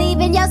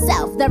 Believe in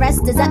yourself, the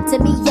rest is up to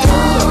me and you.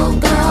 Don't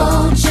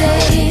go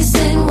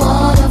chasing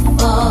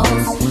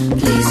waterfalls.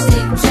 Please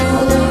stick to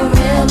the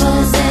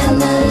rivers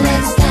and the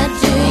lakes that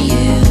you're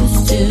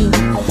used to.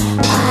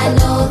 I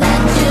know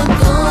that you're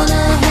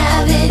gonna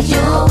have it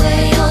your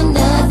way or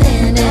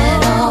nothing at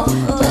all,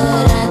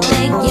 but I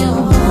think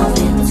you're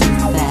moving too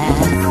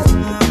fast.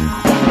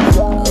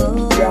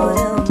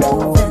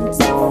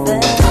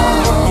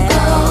 Don't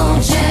go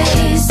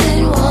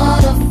chasing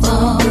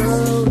waterfalls.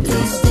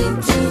 Please stick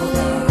to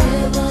the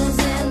rivers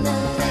and the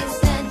lakes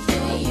that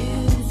you're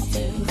used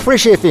to.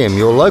 Fresh FM,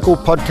 your local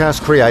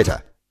podcast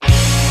creator.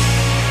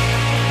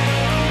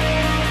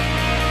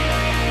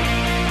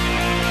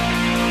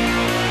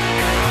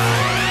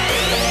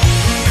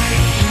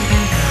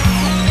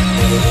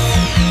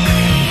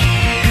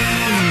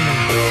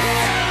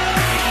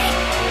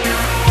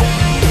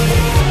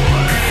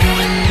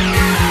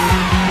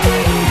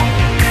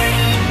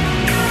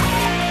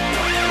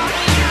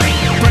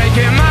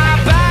 Breaking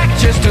my back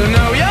just to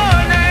know your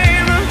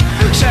name.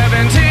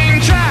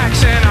 17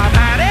 tracks and I've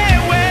had it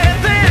with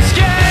this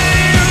game.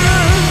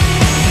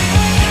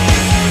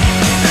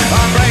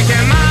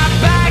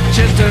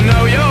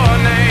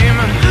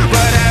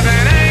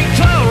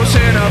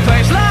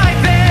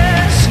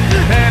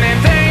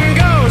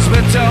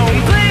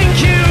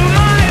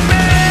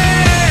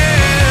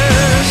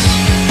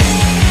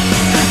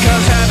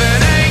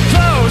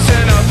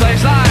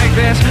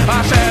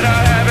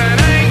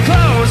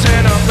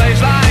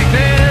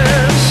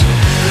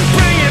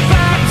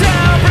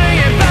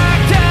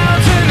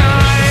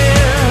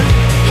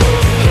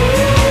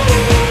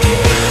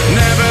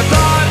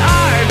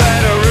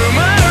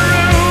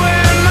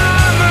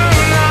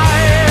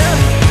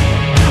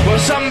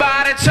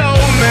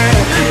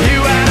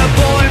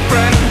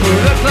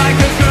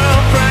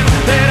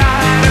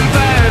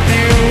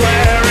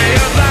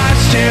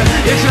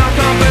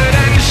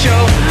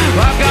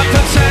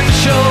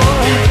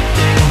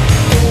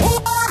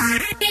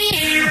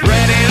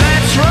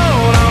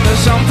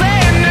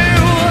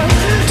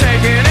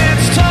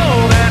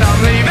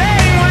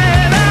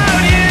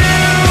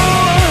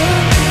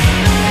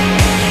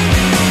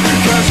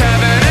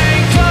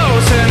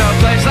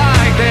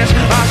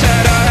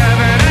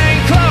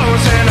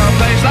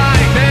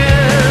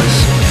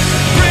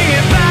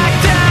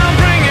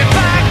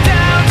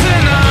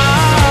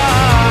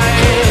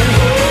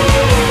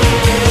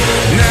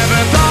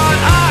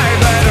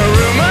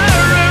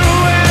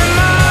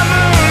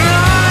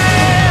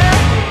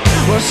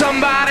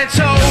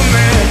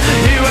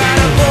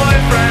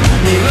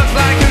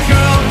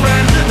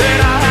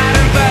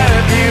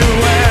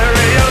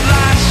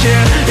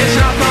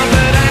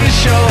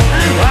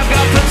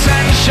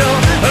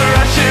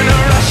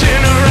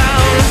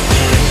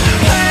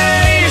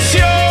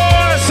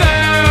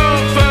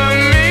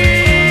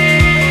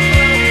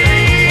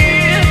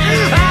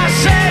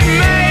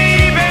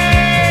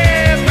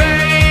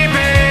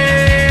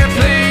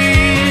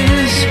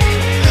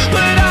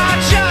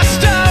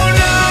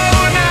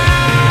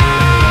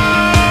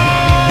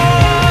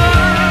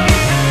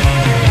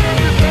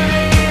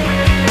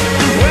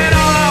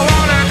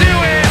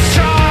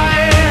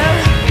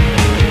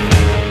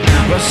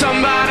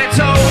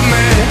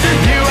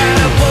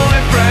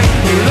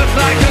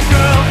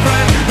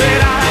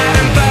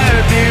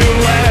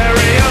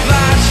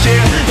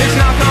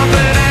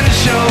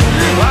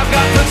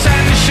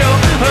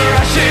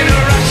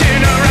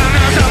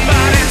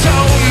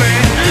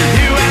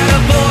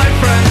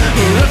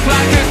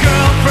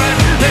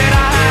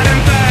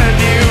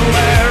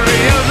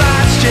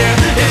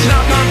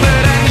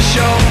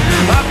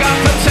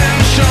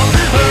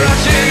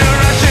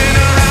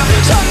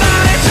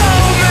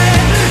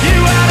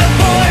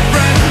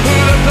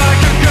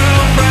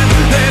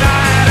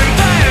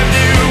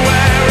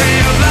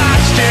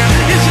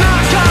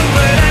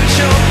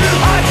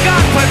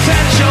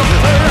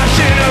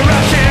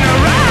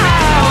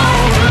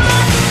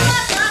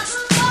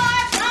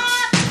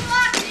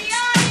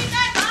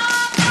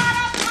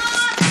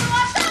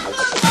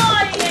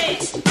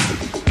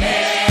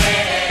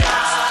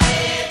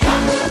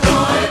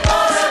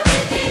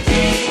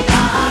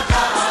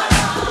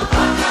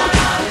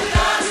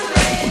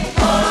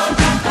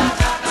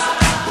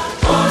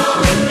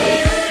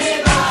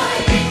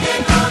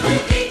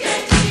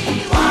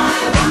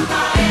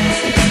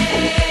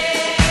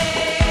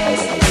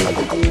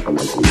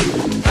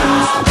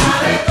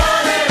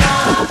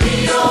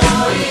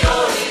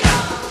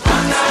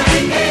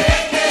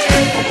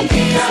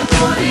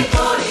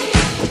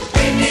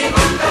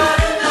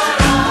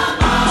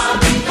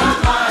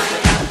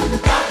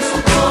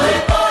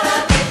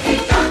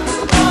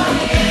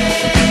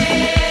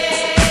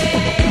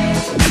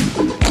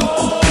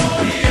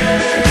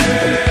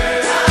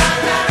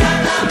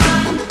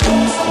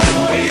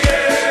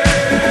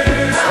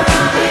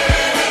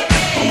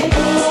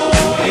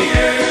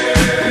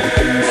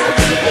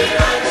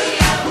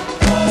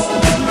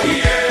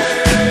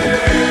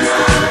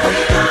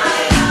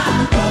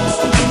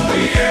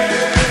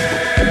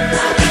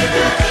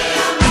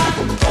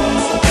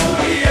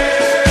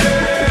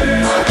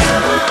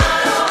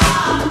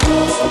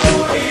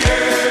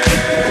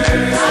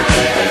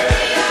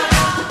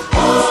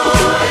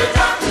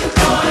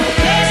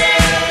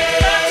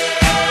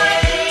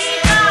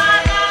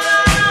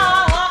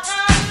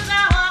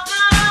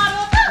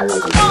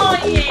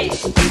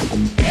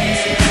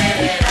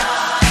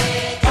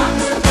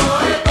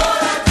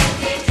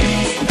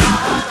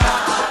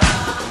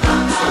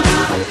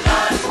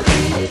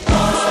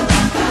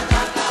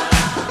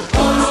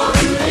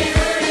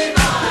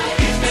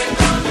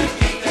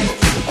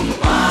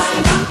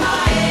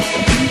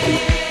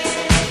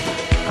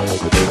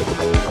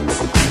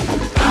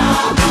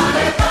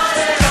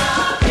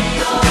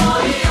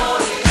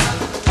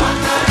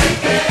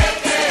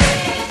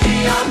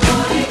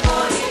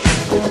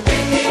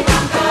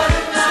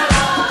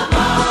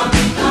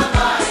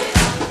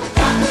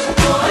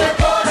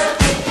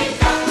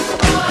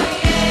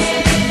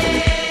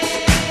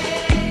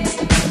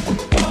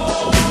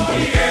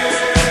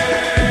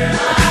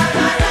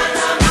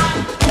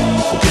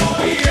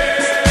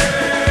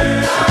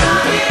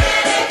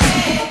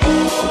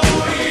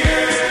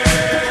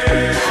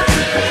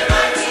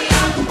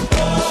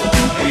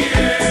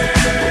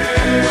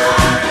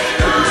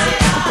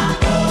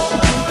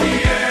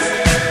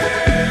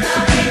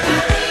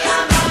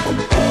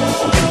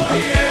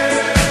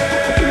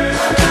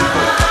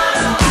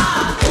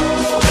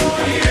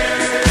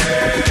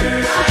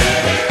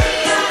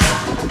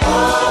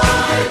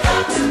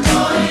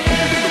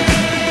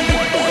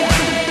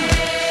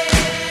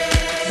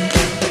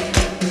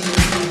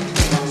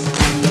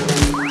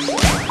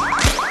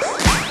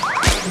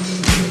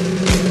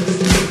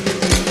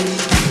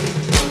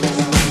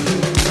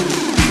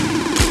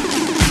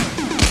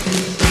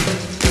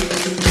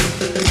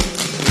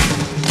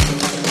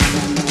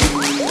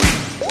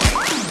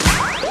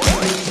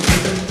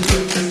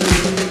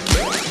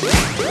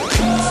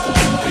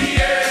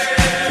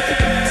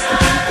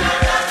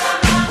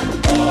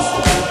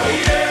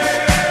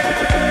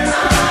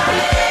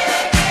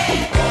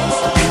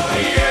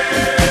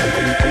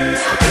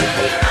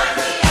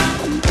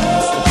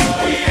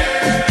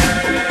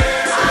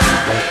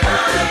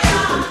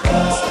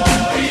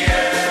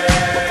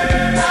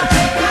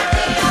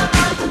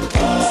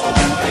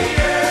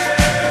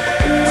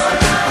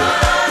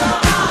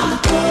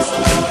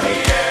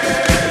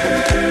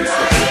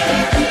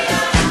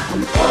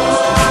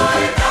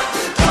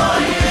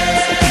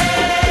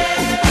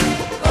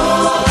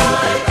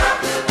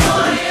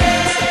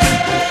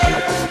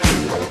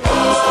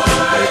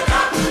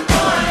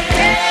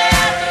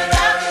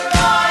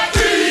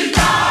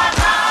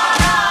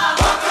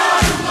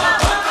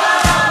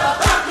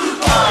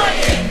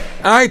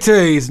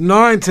 80s,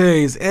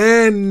 90s,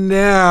 and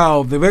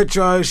now the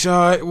Retro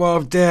Show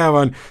with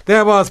Darren.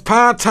 That was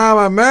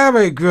PATEA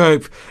Maori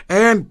Group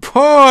and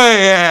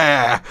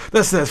PATEA.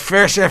 This is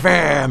Fresh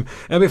FM.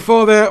 And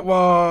before that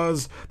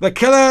was The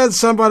Killers,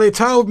 Somebody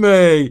Told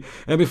Me.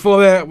 And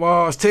before that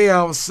was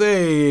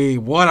TLC,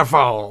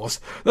 Waterfalls.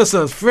 This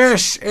is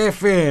Fresh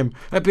FM.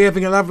 Hope you're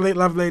having a lovely,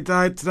 lovely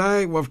day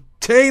today with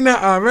Tina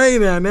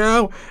Arena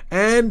now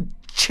and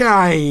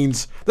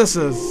Chains. This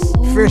is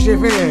Fresh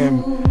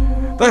FM.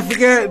 Don't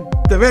forget,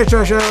 the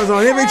Retro Show is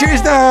on every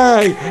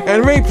Tuesday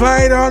and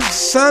replayed on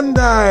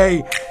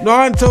Sunday,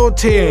 9 till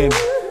 10.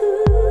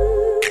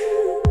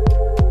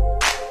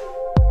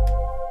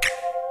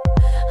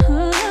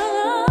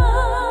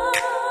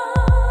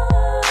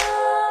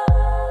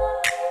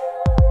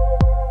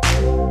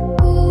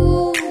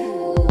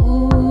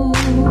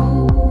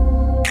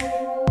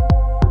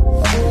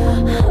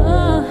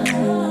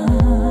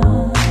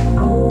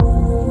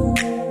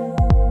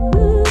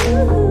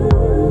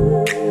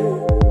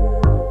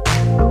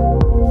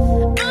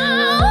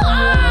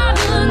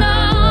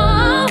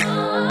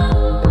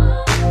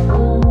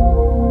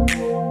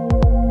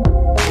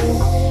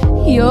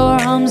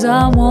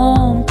 Are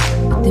warm,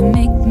 but they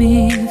make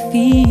me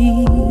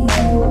feel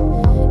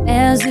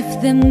as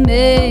if they're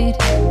made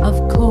of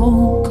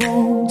cold,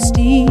 cold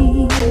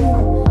steel.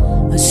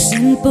 A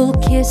simple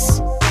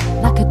kiss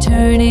like a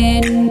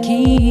turning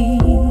key.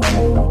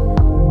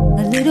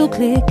 A little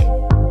click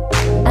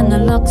and the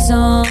lock's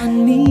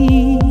on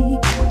me.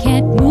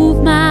 Can't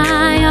move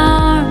my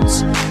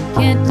arms,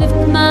 can't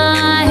lift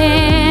my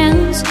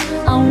hands.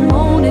 I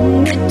won't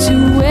admit to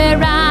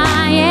where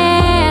I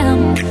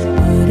am,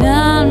 but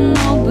I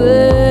know,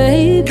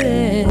 baby,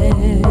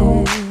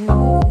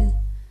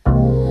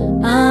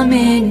 I'm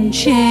in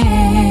chains.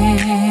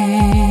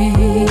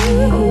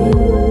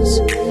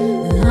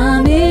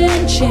 I'm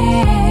in chains.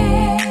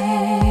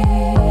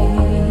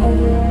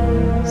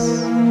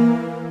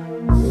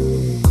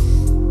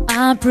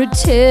 I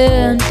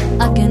pretend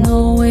I can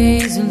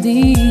always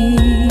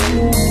leave,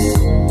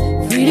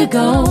 free to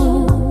go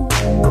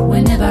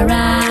whenever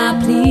I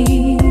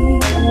please.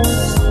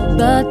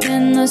 But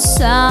then the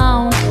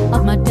sound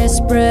of my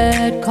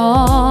desperate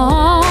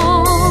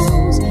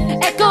calls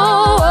echo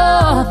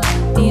up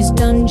these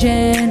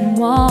dungeon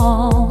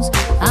walls.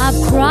 I've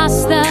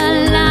crossed the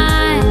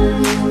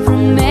line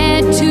from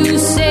mad to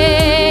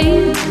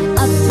sane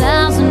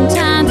 1,000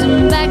 times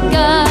and back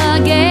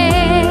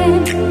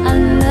again. I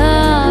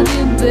love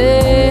you,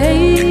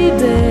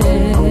 baby.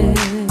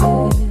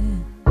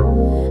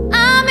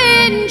 I'm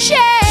in chains.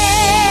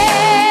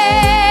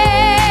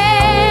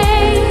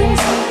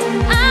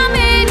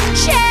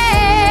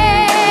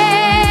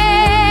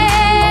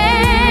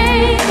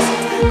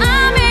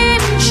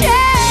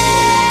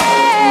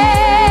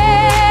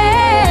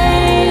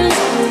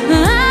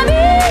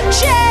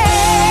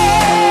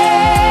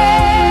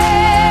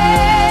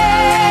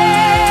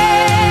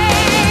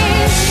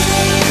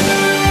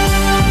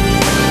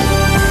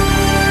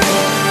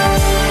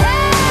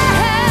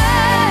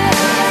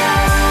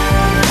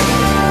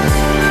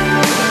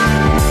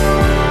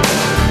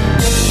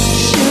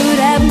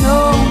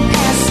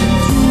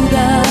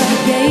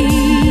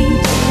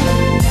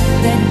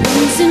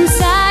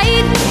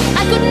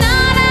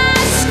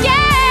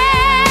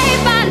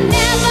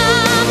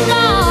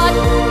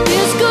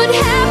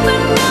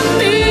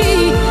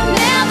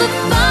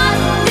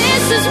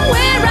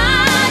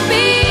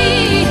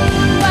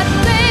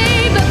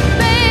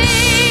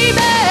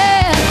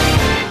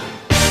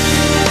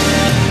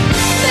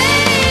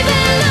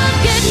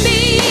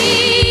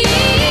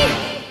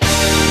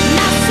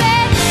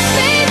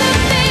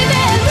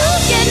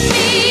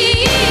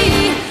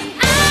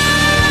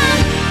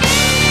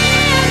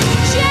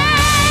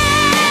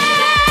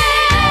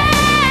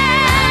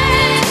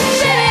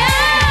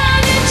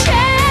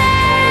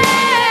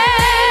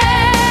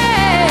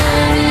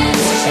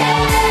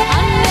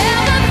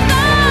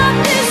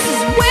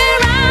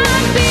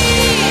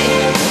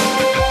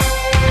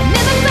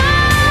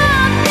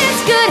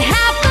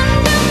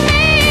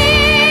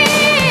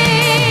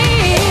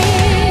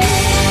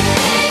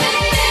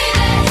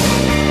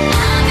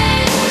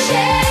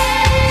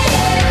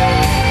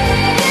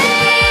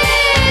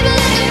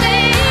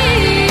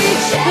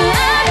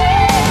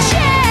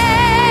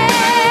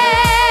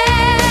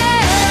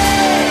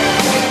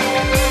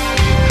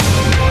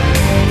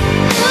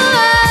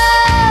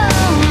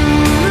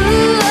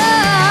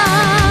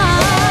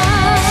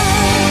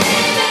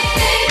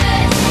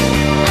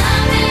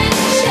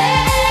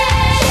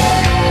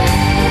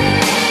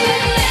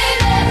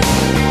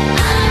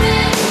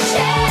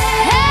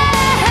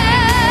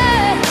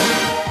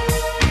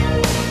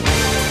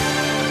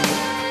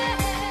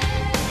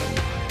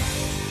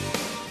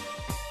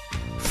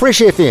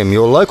 Fresh FM,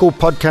 your local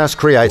podcast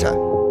creator.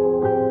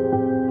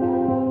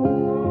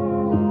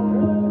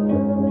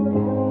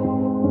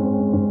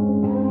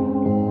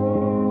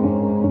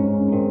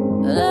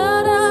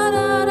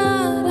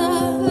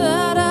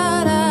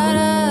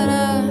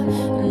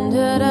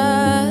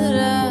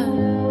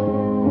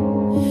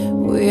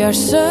 We are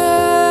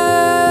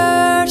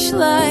searching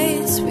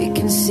searchlights we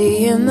can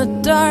see in the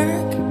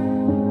dark.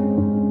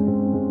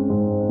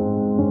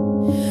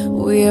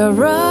 We are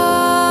rockets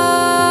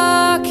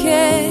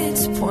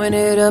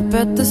pointed up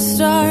at the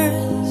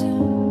stars.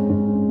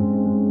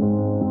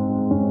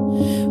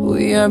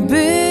 We are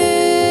billions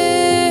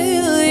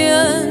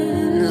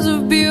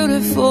of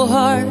beautiful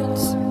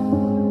hearts.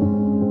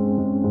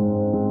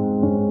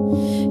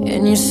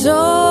 And you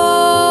sold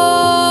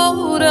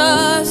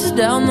us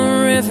down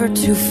the river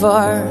too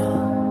far.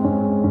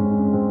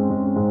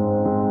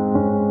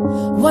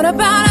 What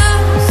about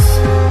us?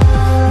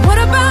 What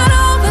about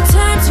all the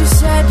times you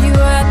said you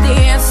had the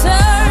answers?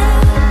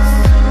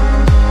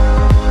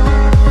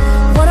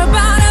 What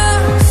about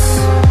us?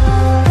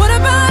 What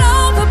about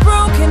all the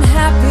broken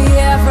happy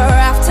ever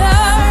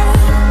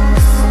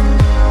afters?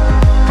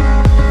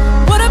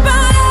 What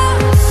about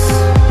us?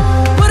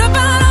 What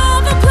about all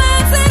the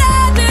plans that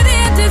ended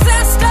in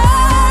disaster?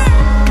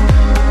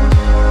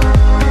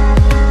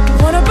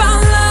 What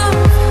about love?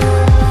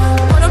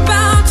 What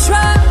about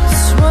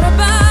trust? What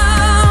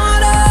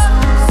about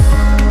us?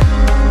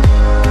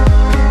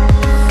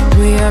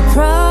 We are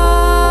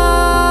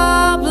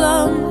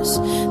problems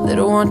that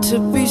want to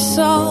be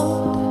solved.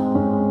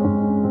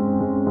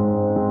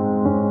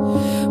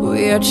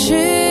 We are children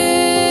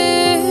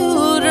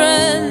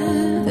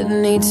that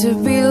need to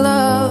be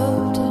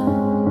loved.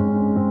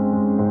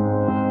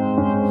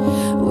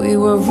 We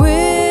were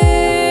willing,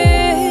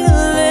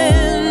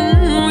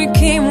 we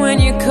came when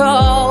you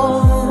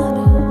called.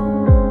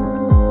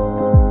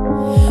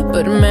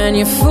 But man,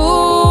 you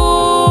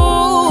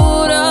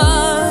fooled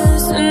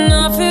us.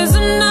 Enough is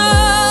enough.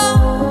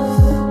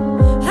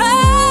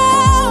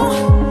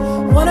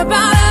 Oh, what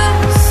about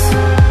us?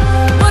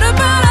 What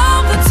about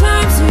all the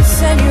times you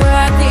said you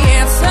had the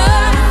answer?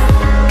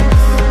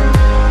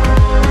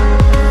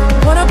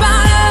 What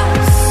about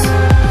us?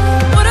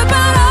 What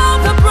about all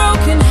the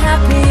broken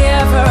happy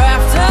ever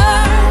after?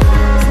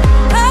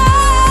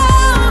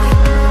 Oh,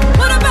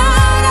 what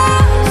about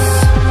us?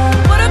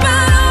 What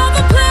about all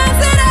the plans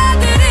that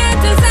ended in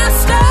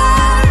disaster?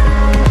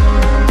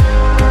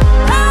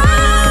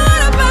 Oh,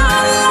 what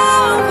about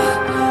love?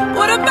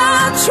 What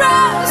about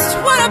trust?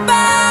 What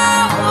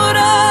about us?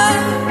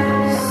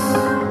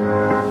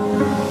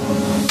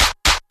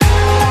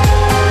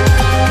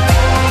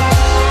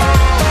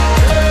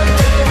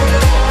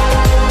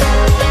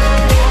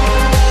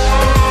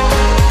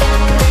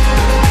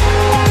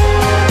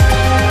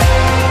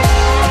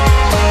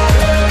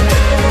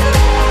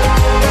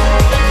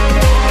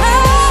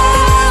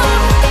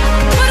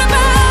 What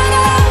about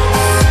us?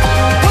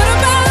 What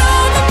about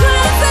all the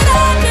plans that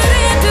ended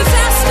in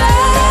disaster?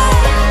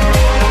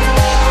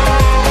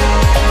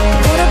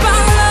 What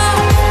about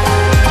love?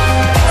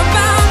 What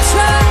about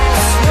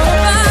trust? What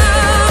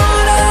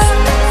about us?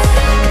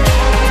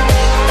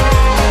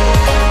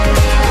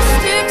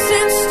 Sticks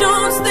and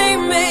stones, they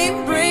may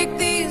break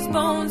these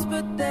bones,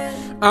 but then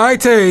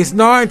 80s,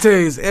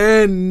 90s,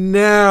 and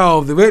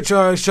now the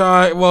Retro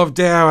Show with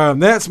Darren.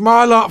 That's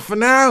my lot for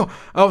now.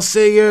 I'll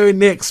see you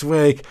next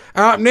week.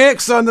 Up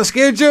next on the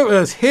schedule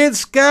is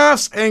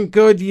Headscarves and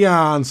Good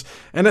Yarns.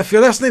 And if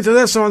you're listening to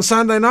this on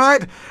Sunday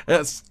night,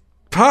 it's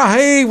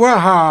Pahi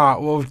Waha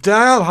with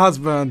Dale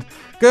Husband.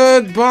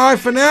 Goodbye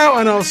for now,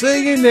 and I'll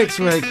see you next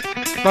week.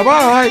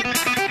 Bye-bye.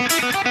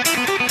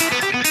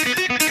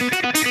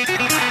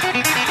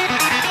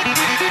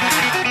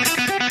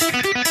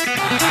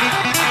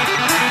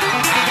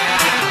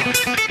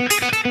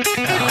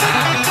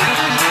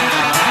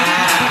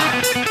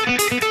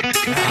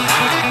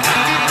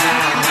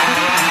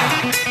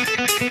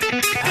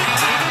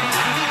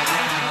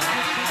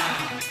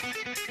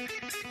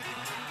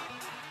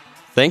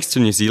 Thanks to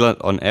New Zealand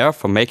On Air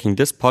for making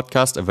this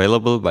podcast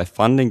available by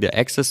funding the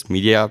Access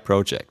Media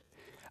project.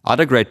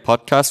 Other great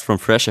podcasts from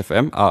Fresh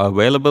FM are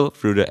available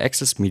through the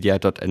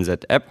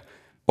accessmedia.nz app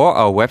or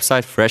our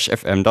website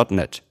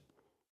freshfm.net.